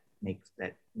ways that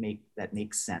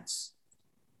make sense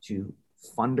to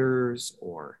funders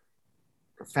or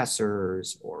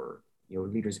professors or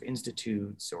leaders of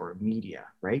institutes or media,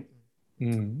 right?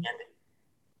 And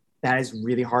that is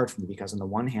really hard for me, because on the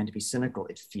one hand, to be cynical,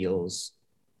 it feels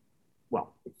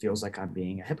like I'm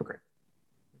being a hypocrite.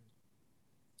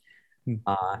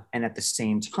 And at the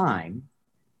same time,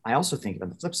 I also think on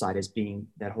the flip side as being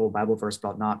that whole Bible verse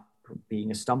about not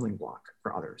being a stumbling block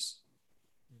for others.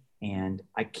 And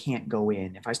I can't go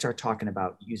in if I start talking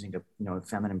about using a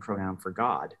feminine pronoun for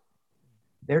God,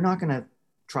 they're not going to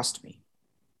trust me.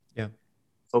 Yeah,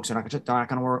 folks are not going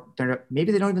to work.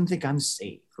 Maybe they don't even think I'm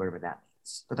saved, whatever that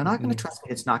means. But they're not going to trust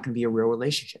me. It's not going to be a real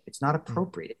relationship. It's not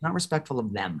appropriate. It's not respectful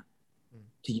of them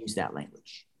to use that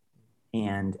language.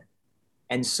 And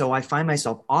so I find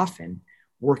myself often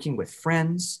working with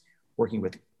friends, working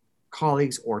with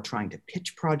colleagues, or trying to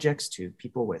pitch projects to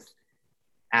people with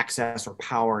access or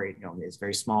power, in these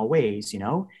very small ways,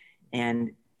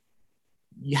 and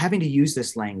you having to use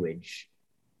this language,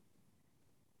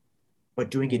 but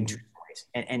doing it in two ways.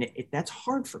 And that's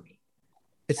hard for me.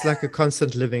 It's like a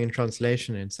constant living in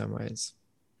translation in some ways.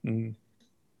 And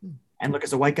look,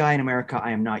 as a white guy in America,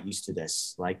 I am not used to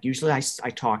this. Like usually I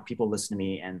talk, people listen to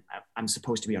me, and I'm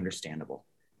supposed to be understandable.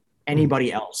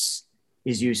 Anybody else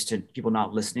is used to people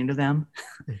not listening to them,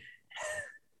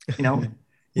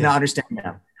 not understanding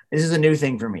them. This is a new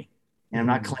thing for me. And I'm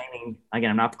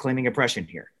not claiming oppression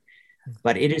here,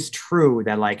 but it is true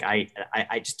that like, I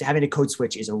just having a code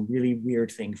switch is a really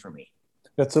weird thing for me.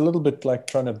 It's a little bit like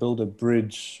trying to build a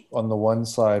bridge on the one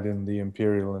side in the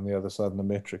imperial and the other side in the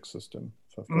metric system.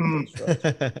 So I've got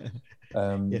this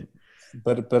right.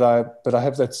 But I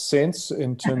have that sense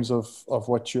in terms of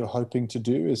what you're hoping to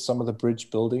do is some of the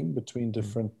bridge building between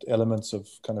different elements of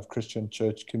kind of Christian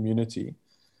church community,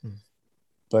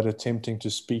 but attempting to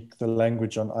speak the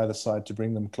language on either side to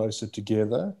bring them closer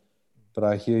together. But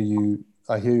I hear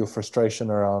your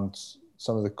frustration around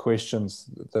some of the questions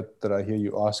that I hear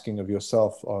you asking of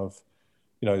yourself of,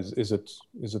 is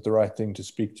it the right thing to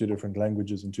speak two different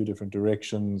languages in two different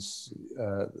directions?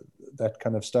 That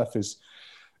kind of stuff is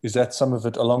that some of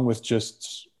it, along with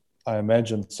just, I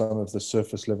imagine, some of the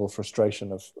surface level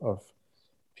frustration of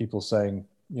people saying,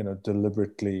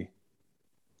 deliberately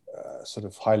sort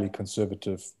of highly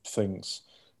conservative things,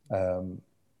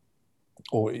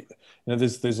 or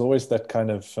there's always that kind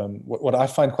of what I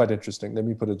find quite interesting. Let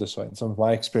me put it this way: in some of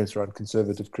my experience around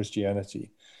conservative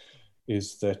Christianity,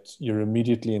 is that you're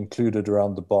immediately included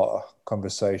around the bar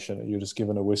conversation. You're just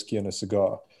given a whiskey and a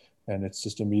cigar, and it's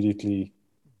just immediately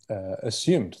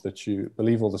assumed that you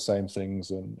believe all the same things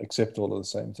and accept all of the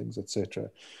same things, etc.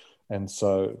 And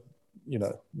so, you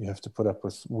have to put up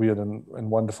with weird and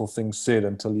wonderful things said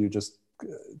until you just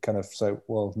kind of say,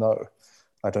 well, no,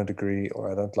 I don't agree,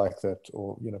 or I don't like that,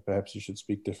 or, perhaps you should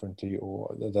speak differently,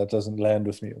 or that doesn't land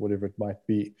with me, or whatever it might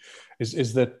be.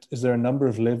 Is there a number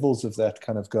of levels of that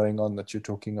kind of going on that you're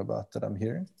talking about that I'm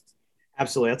hearing?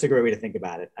 Absolutely. That's a great way to think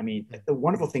about it. I mean, the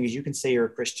wonderful thing is you can say you're a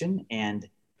Christian, and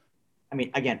I mean,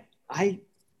 again, I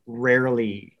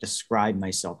rarely describe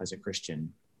myself as a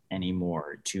Christian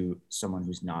anymore to someone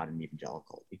who's not an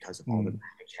evangelical because of all the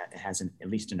baggage it has, at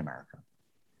least in America,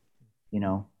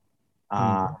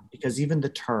 because even the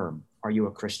term, are you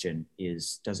a Christian,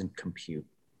 doesn't compute.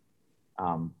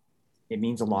 It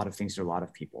means a lot of things to a lot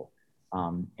of people.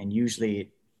 And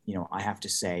usually, I have to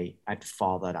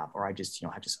follow that up, or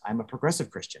I'm a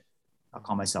progressive Christian. I'll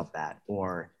call myself that,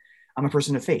 or I'm a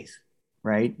person of faith,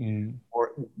 right?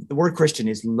 Or the word Christian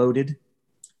is loaded,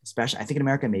 especially, I think in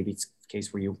America, maybe it's the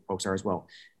case where you folks are as well.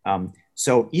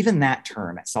 So even that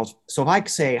term itself, so if I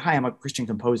say, hi, I'm a Christian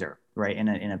composer, right? In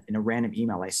a random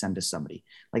email I send to somebody,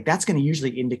 like that's going to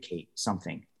usually indicate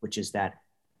something, which is that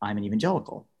I'm an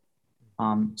evangelical.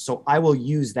 So I will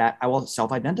use that. I will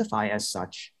self-identify as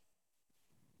such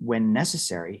when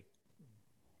necessary.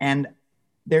 And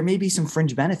there may be some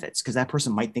fringe benefits because that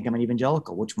person might think I'm an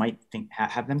evangelical, which might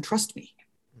have them trust me.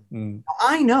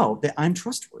 I know that I'm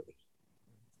trustworthy.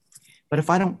 But if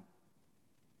I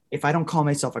don't call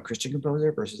myself a Christian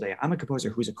composer versus I'm a composer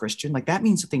who's a Christian, like that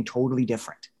means something totally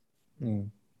different.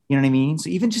 You know what I mean? So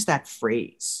even just that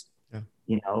phrase,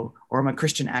 or I'm a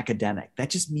Christian academic, that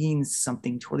just means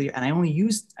something totally, and I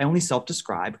only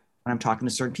self-describe when I'm talking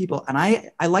to certain people. And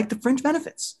I like the fringe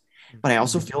benefits, but I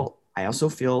also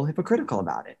feel hypocritical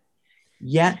about it.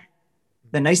 Yet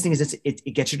the nice thing is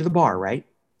it gets you to the bar, right?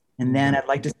 And then I'd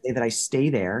like to say that I stay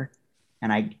there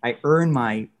and I earn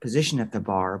my position at the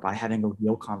bar by having a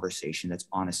real conversation that's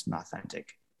honest and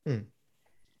authentic. Because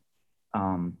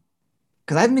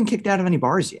I haven't been kicked out of any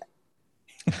bars yet.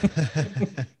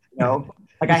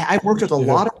 Like I've worked with a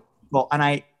lot of people,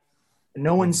 and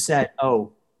no one said,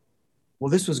 "Oh,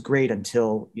 well, this was great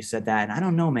until you said that." And I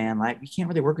don't know, man. Like we can't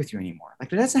really work with you anymore.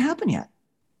 Like that hasn't happened yet.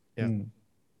 Yeah.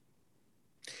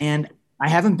 And I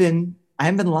haven't been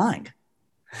lying.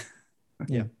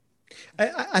 Yeah.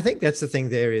 I think that's the thing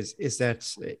there is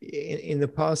that in the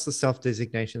past, the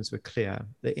self-designations were clear,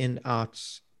 the in-out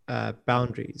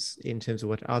boundaries in terms of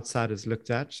what outsiders looked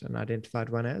at and identified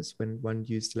one as when one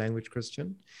used the language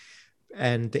Christian.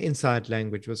 And the inside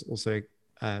language was also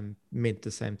meant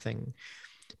the same thing.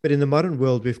 But in the modern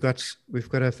world, we've got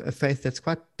a faith that's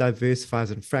quite diversified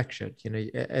and fractured. You know,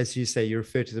 as you say, you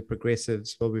refer to the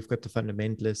progressives. Well, we've got the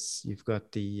fundamentalists. You've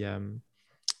got the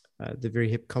very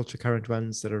hip culture current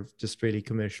ones that are just really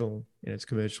commercial. You know, it's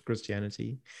commercial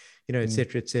Christianity, you know, et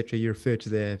cetera, et cetera. You refer to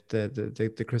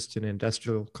the Christian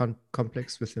industrial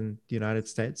complex within the United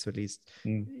States, or at least,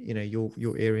 you know,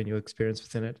 your area and your experience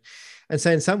within it. And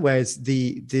so in some ways,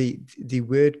 the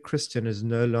word Christian is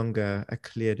no longer a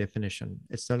clear definition.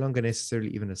 It's no longer necessarily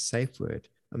even a safe word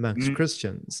amongst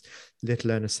Christians, let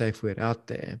alone a safe word out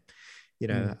there. You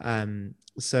know,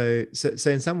 so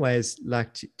in some ways,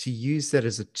 like to use that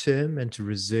as a term and to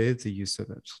reserve the use of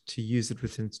it, to use it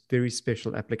within very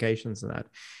special applications, and that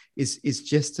is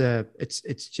just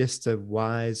a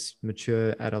wise,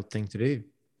 mature adult thing to do.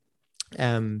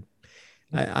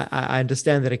 I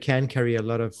understand that it can carry a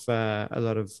lot of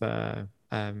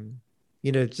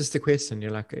you know, just the question.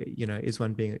 You're like, you know, is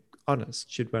one being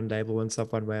honest? Should one label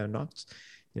oneself one way or not?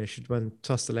 You know, should one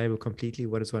toss the label completely?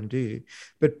 What does one do?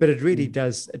 But it really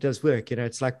does work. You know,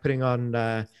 it's like putting on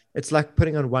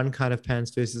one kind of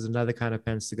pants versus another kind of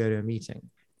pants to go to a meeting,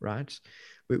 right?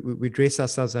 We dress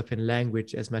ourselves up in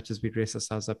language as much as we dress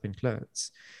ourselves up in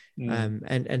clothes.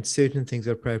 And certain things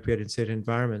are appropriate in certain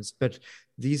environments. But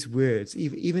these words,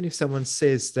 even if someone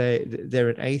says they're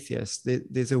an atheist,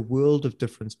 there's a world of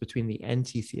difference between the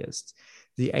anti-theist,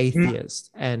 the atheist,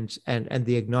 and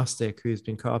the agnostic who's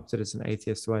been co-opted as an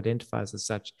atheist, who identifies as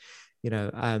such. You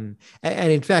know, and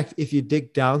in fact, if you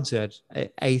dig down to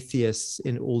it, atheists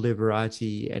in all their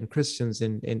variety and Christians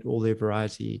in all their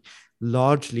variety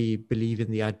largely believe in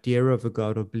the idea of a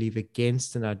God or believe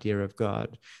against an idea of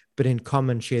God, but in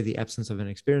common share the absence of an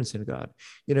experience in God.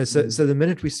 You know, so the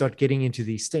minute we start getting into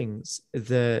these things,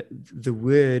 the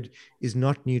word is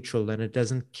not neutral and it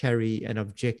doesn't carry an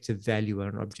objective value or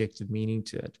an objective meaning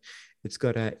to it. It's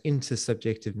got an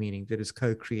intersubjective meaning that is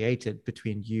co-created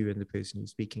between you and the person you're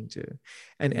speaking to.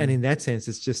 And in that sense,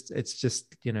 it's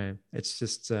just you know,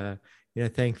 you know,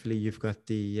 thankfully you've got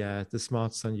the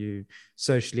smarts on you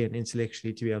socially and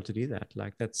intellectually to be able to do that.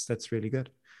 Like that's really good.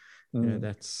 You know,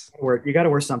 that's you got to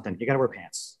wear something. You got to wear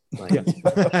pants. Like, yeah,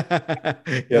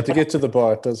 to get to the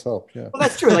bar, it does help. Yeah, well,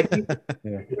 that's true. Like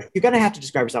you're gonna have to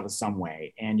describe yourself in some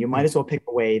way, and you might as well pick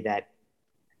a way that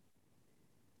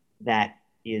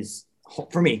is,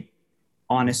 for me,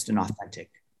 honest and authentic.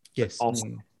 Yes. Also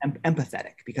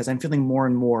empathetic, because I'm feeling more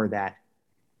and more that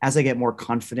as I get more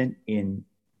confident in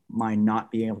my not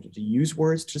being able to use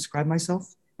words to describe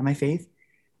myself and my faith,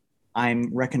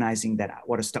 I'm recognizing that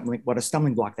what a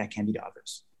stumbling block that can be to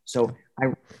others. So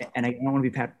I don't want to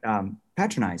be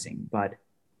patronizing, but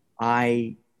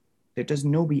there does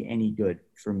no be any good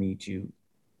for me to,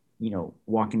 you know,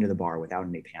 walk into the bar without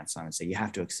any pants on and say, you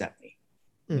have to accept me.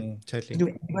 Totally. Doesn't do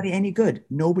anybody any good.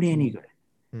 Nobody any good.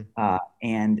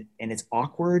 And it's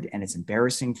awkward and it's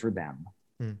embarrassing for them.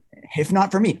 If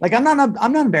not for me, like I'm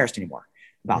not embarrassed anymore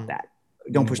about that.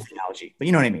 Don't push the analogy, but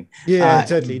you know what I mean. Yeah,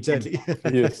 totally.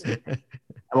 Yes.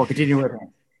 I will continue with it,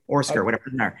 or skirt,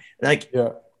 whatever. Like,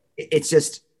 it's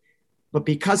just, but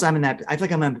because I'm in that, I feel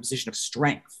like I'm in a position of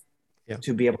strength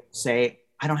to be able to say,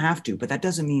 I don't have to, but that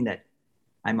doesn't mean that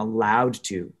I'm allowed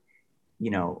to,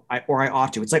 you know, I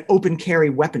ought to. It's like open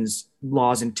carry weapons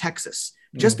laws in Texas.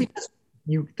 Just because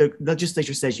the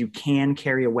legislature says you can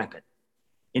carry a weapon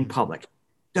in public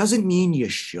doesn't mean you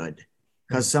should,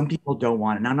 because some people don't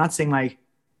want it. And I'm not saying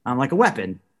I'm like a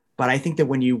weapon, but I think that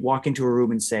when you walk into a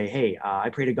room and say, hey, I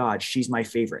pray to God, she's my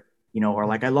favorite, you know, or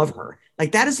like, I love her.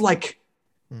 Like that is like,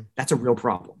 that's a real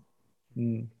problem.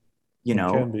 You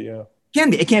know,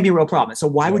 it can be a real problem. So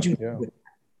why would you,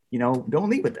 you know, don't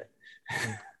lead with it.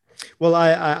 Well,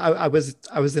 I was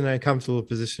in an uncomfortable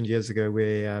position years ago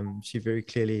where she very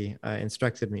clearly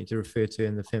instructed me to refer to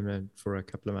in the feminine for a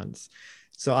couple of months.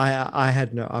 So I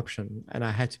had no option, and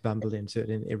I had to bumble into it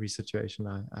in every situation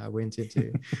I went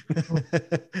into.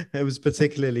 It was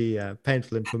particularly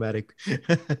painful and traumatic,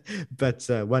 but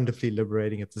wonderfully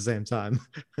liberating at the same time.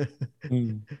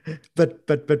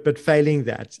 But failing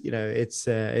that, you know, it's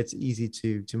easy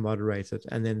to moderate it.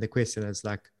 And then the question is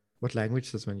like, what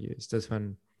language does one use? Does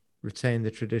one retain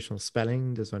the traditional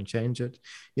spelling? Does one change it?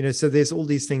 You know, so there's all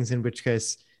these things in which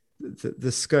case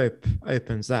the scope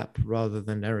opens up rather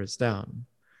than narrows down.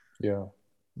 Yeah.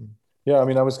 I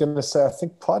mean, I was going to say, I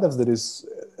think part of that is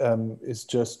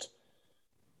just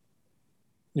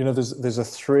You know, there's a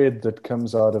thread that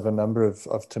comes out of a number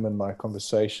of Tim and my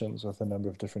conversations with a number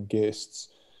of different guests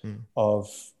Mm.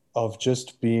 of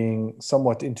just being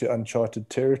somewhat into uncharted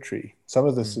territory. Some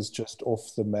of this Mm. is just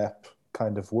off the map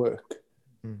kind of work.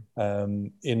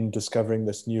 Mm. In discovering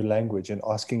this new language and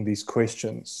asking these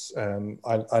questions.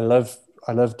 I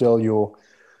love, Del,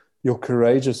 your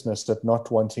courageousness at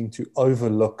not wanting to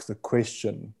overlook the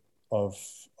question of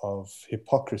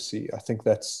hypocrisy. I think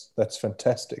that's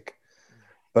fantastic.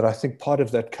 But I think part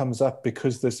of that comes up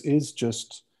because this is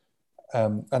just,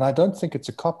 and I don't think it's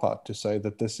a cop-out to say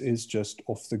that this is just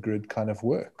off-the-grid kind of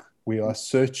work. We are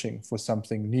searching for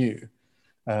something new.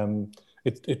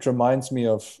 It reminds me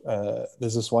of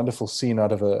there's this wonderful scene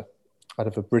out of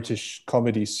a British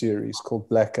comedy series called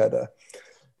Blackadder,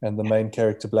 and the main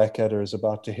character Blackadder is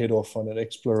about to head off on an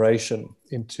exploration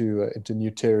into new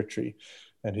territory,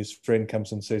 and his friend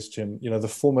comes and says to him, you know, the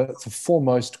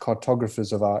foremost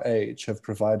cartographers of our age have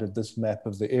provided this map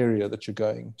of the area that you're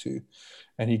going to,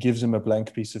 and he gives him a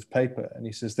blank piece of paper, and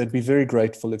he says they'd be very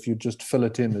grateful if you just fill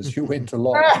it in as you went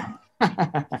along.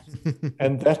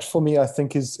 And that, for me, I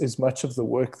think is much of the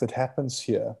work that happens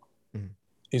here.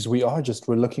 Is we're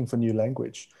looking for new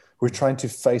language. We're trying to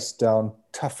face down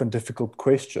tough and difficult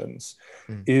questions.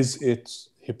 Is it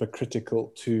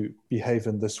hypocritical to behave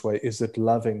in this way? Is it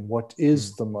loving? What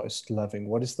is the most loving?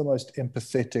 What is the most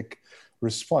empathetic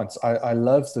response? I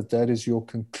love that is your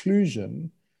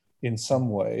conclusion in some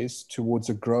ways towards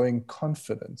a growing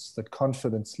confidence, that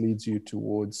confidence leads you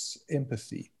towards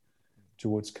empathy,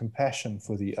 towards compassion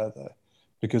for the other.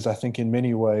 Because I think in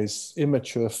many ways,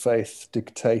 immature faith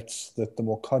dictates that the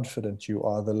more confident you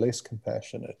are, the less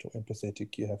compassionate or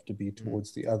empathetic you have to be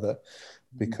towards the other,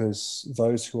 because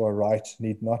those who are right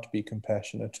need not be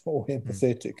compassionate or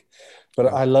empathetic.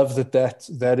 But I love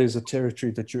that is a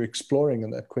territory that you're exploring in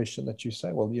that question that you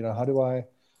say, well, you know,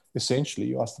 essentially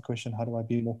you ask the question, how do I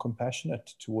be more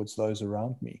compassionate towards those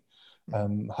around me?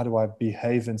 How do I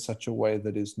behave in such a way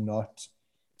that is not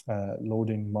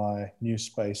lording my new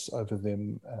space over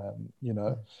them, you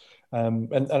know,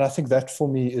 and I think that for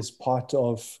me is part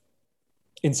of,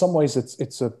 in some ways,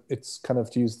 it's kind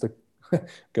of, to use the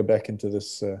go back into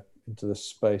this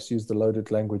space, use the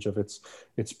loaded language of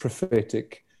it's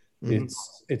prophetic,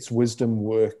 it's wisdom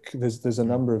work. There's a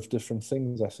number of different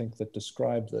things I think that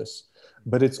describe this,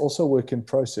 but it's also work in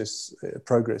progress.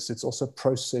 It's also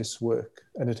process work,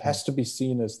 and it has to be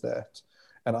seen as that.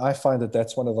 And I find that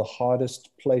that's one of the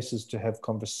hardest places to have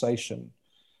conversation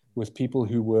with people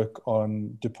who work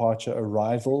on departure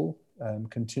arrival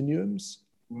continuums,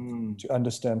 to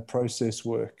understand process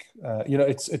work. You know,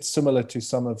 it's similar to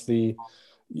some of the,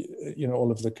 you know, all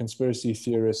of the conspiracy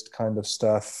theorist kind of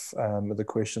stuff, the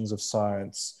questions of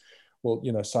science. Well,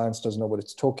 you know, science doesn't know what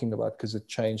it's talking about because it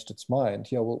changed its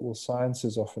mind. Yeah, well, science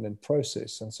is often in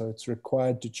process, and so it's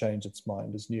required to change its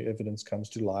mind as new evidence comes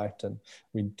to light and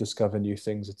we discover new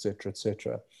things, etc.,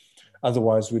 etc.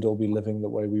 Otherwise, we'd all be living the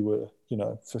way we were, you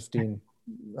know,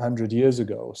 1,500 years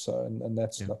ago or so, and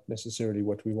that's not necessarily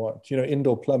what we want. You know,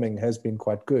 indoor plumbing has been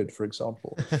quite good, for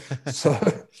example. So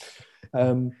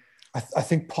I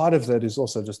think part of that is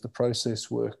also just the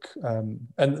process work, and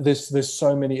there's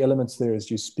so many elements there as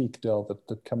you speak, Del,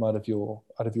 that come out of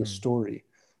your story,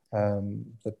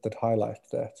 that highlight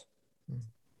that.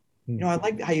 You know, I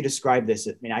like how you describe this.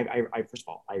 I mean, I first of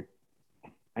all, I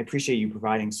appreciate you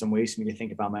providing some ways for me to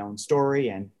think about my own story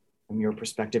and from your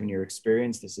perspective and your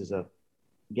experience. This is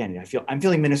again, I'm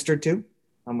feeling ministered to.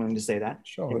 I'm willing to say that.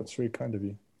 Sure, that's very kind of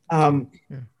you.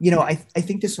 You know, I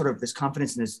think this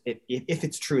confidence in this, if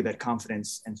it's true that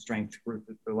confidence and strength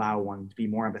allow one to be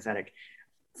more empathetic,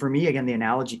 for me, again, the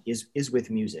analogy is with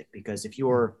music, because if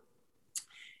you're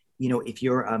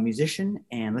a musician,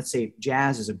 and let's say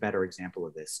jazz is a better example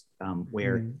of this,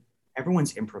 where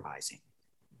everyone's improvising,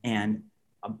 and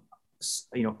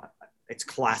you know, it's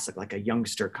classic, like a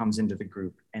youngster comes into the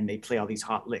group and they play all these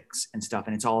hot licks and stuff,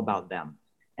 and it's all about them,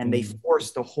 and they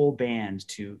force the whole band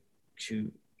to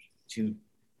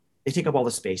they take up all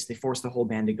the space. They force the whole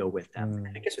band to go with them.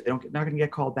 And guess what? They're not going to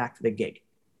get called back to the gig.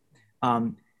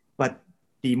 But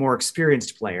the more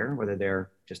experienced player, whether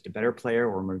they're just a better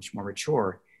player or much more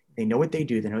mature, they know what they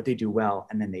do. They know what they do well,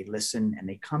 and then they listen and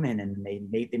they come in and they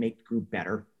make the group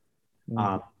better.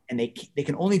 And they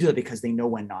can only do it because they know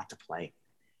when not to play.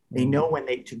 They know when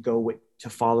to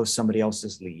follow somebody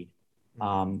else's lead.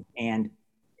 And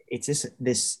it's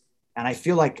this, and I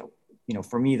feel like, you know,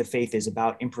 for me, the faith is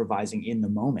about improvising in the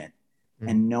moment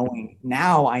and knowing.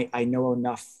 Now I know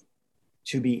enough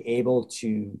to be able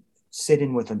to sit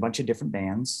in with a bunch of different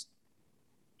bands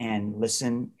and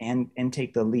listen and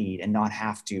take the lead and not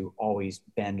have to always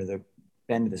bend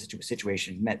bend the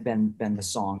situation, bend the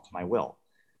song to my will.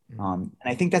 And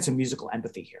I think that's a musical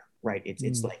empathy here, right?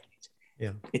 It's like,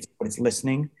 it's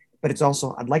listening, but it's also,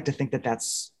 I'd like to think that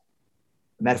that's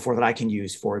a metaphor that I can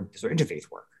use for sort of interfaith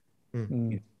work.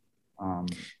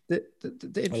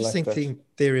 The interesting thing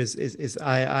there is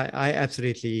I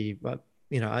absolutely,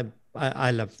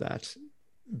 I love that,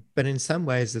 but in some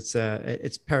ways it's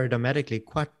paradigmatically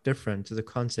quite different to the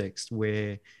context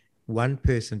where one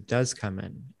person does come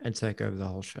in and take over the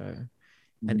whole show,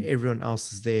 and everyone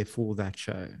else is there for that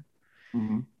show.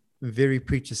 Very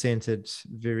preacher centered,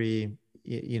 very,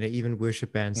 even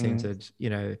worship band centered.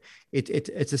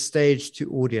 It's a stage to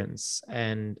audience,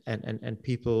 and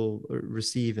people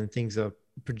receive, and things are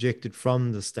projected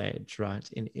from the stage, right,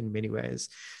 in many ways.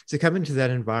 To come into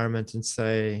that environment and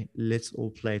say, let's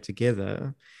all play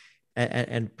together,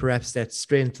 and perhaps that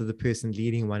strength of the person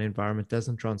leading one environment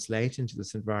doesn't translate into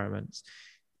this environment,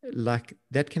 like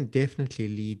that can definitely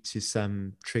lead to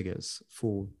some triggers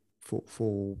for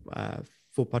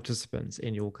participants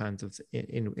in your kinds of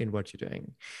in what you're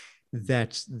doing,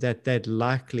 that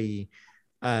likely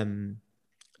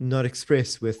not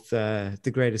expressed with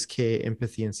the greatest care,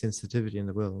 empathy, and sensitivity in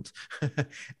the world,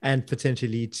 and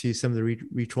potentially lead to some of the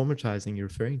re-traumatizing you're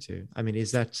referring to. I mean,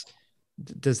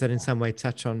 does that in some way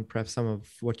touch on perhaps some of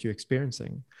what you're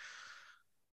experiencing?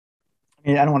 I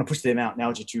mean, I don't want to push the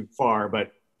analogy too far,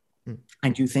 but I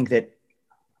do think that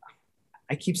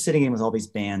I keep sitting in with all these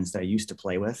bands that I used to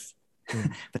play with,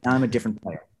 but now I'm a different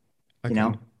player,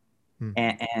 and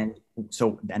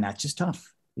that's just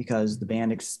tough, because the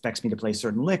band expects me to play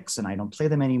certain licks and I don't play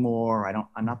them anymore.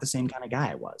 I'm not the same kind of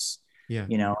guy I was.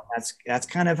 That's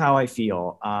kind of how I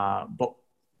feel. But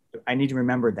I need to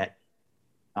remember that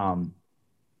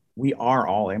we are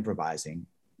all improvising,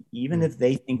 even if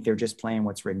they think they're just playing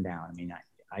what's written down. I mean,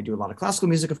 I do a lot of classical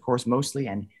music, of course, mostly,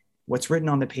 and what's written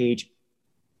on the page,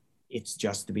 it's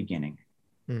just the beginning,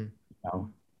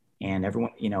 and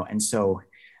everyone, and so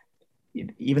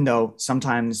even though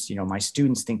sometimes, my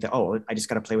students think that, oh, I just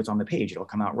got to play what's on the page, it'll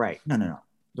come out right. No.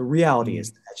 The reality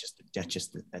is that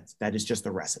is just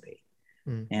the recipe.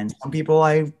 And some people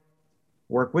I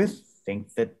work with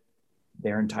think that the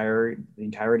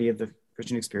entirety of the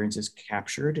Christian experience is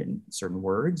captured in certain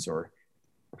words or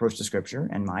approach to scripture.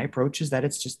 And my approach is that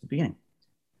it's just the beginning.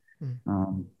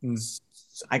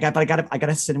 I got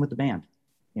to sit in with the band,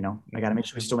 I got to make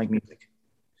sure we still make music.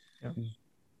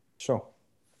 Sure.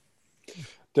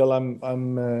 Del,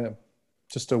 I'm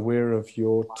just aware of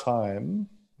your time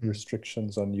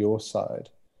restrictions on your side.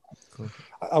 Cool.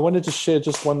 I wanted to share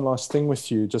just one last thing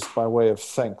with you, just by way of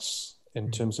thanks,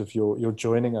 in terms of your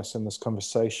joining us in this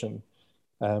conversation.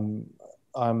 I'm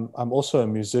also a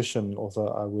musician, although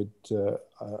I would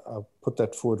I'll put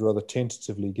that forward rather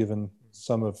tentatively, given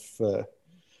some of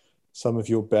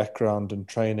your background and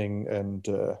training and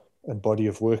body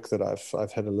of work that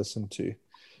I've had to listen to.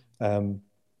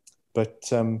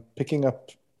 But picking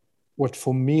up what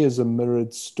for me is a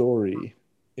mirrored story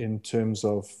in terms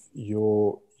of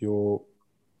your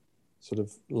sort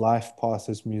of life path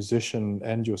as musician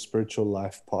and your spiritual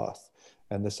life path,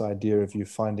 and this idea of you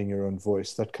finding your own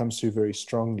voice, that comes through very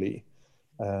strongly,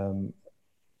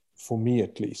 for me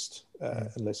at least,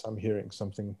 unless I'm hearing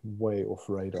something way off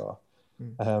radar.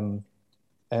 And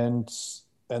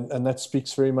that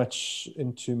speaks very much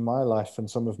into my life and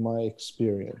some of my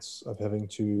experience of having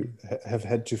to have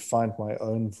had to find my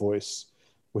own voice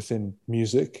within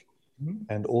music,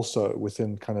 and also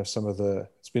within kind of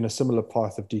it's been a similar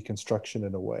path of deconstruction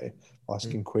in a way,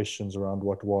 asking questions around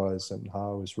what was and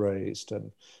how I was raised,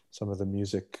 and some of the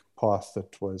music path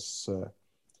that was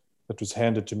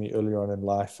handed to me earlier on in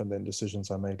life, and then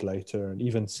decisions I made later, and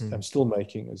even I'm still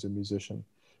making as a musician.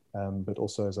 But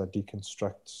also as I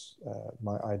deconstruct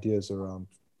my ideas around,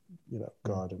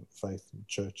 God and faith and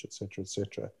church, etc.,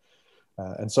 etc.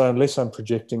 And so unless I'm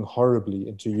projecting horribly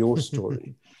into your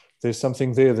story, there's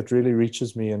something there that really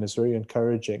reaches me and is very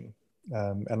encouraging.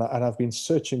 And I've been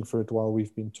searching for it while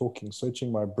we've been talking,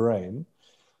 searching my brain.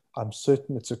 I'm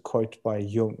certain it's a quote by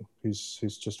Jung, who's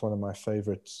just one of my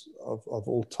favorites of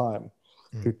all time,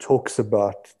 who talks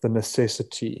about the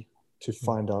necessity to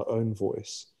find our own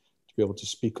voice, to be able to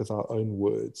speak with our own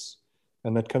words.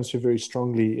 And that comes through very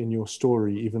strongly in your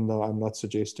story, even though I'm not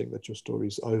suggesting that your story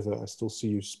is over. I still see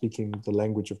you speaking the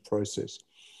language of process.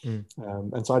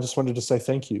 And so I just wanted to say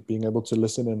thank you. Being able to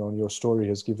listen in on your story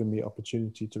has given me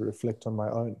opportunity to reflect on my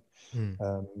own,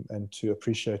 and to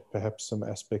appreciate perhaps some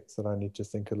aspects that I need to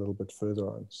think a little bit further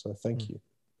on. So thank you.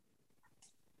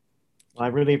 Well, I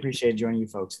really appreciate joining you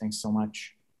folks. Thanks so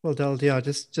much. Well, Del, yeah,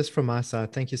 just from my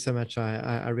side, thank you so much.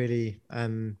 I really,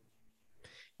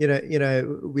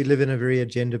 we live in a very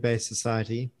agenda-based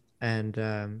society, and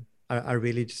I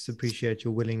really just appreciate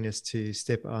your willingness to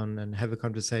step on and have a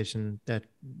conversation that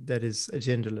is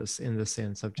agendaless, in the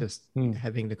sense of just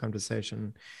having the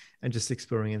conversation and just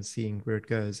exploring and seeing where it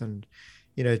goes. And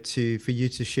for you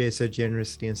to share so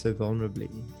generously and so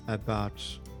vulnerably about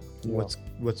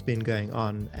what's been going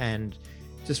on, and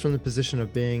just from the position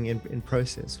of being in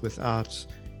process, without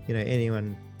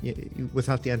anyone,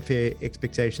 without the unfair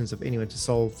expectations of anyone to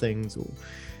solve things, or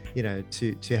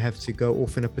to have to go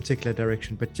off in a particular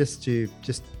direction, but just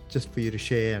for you to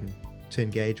share and to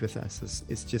engage with us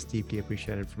is just deeply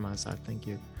appreciated from our side. Thank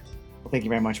you. Well, thank you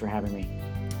very much for having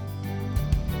me.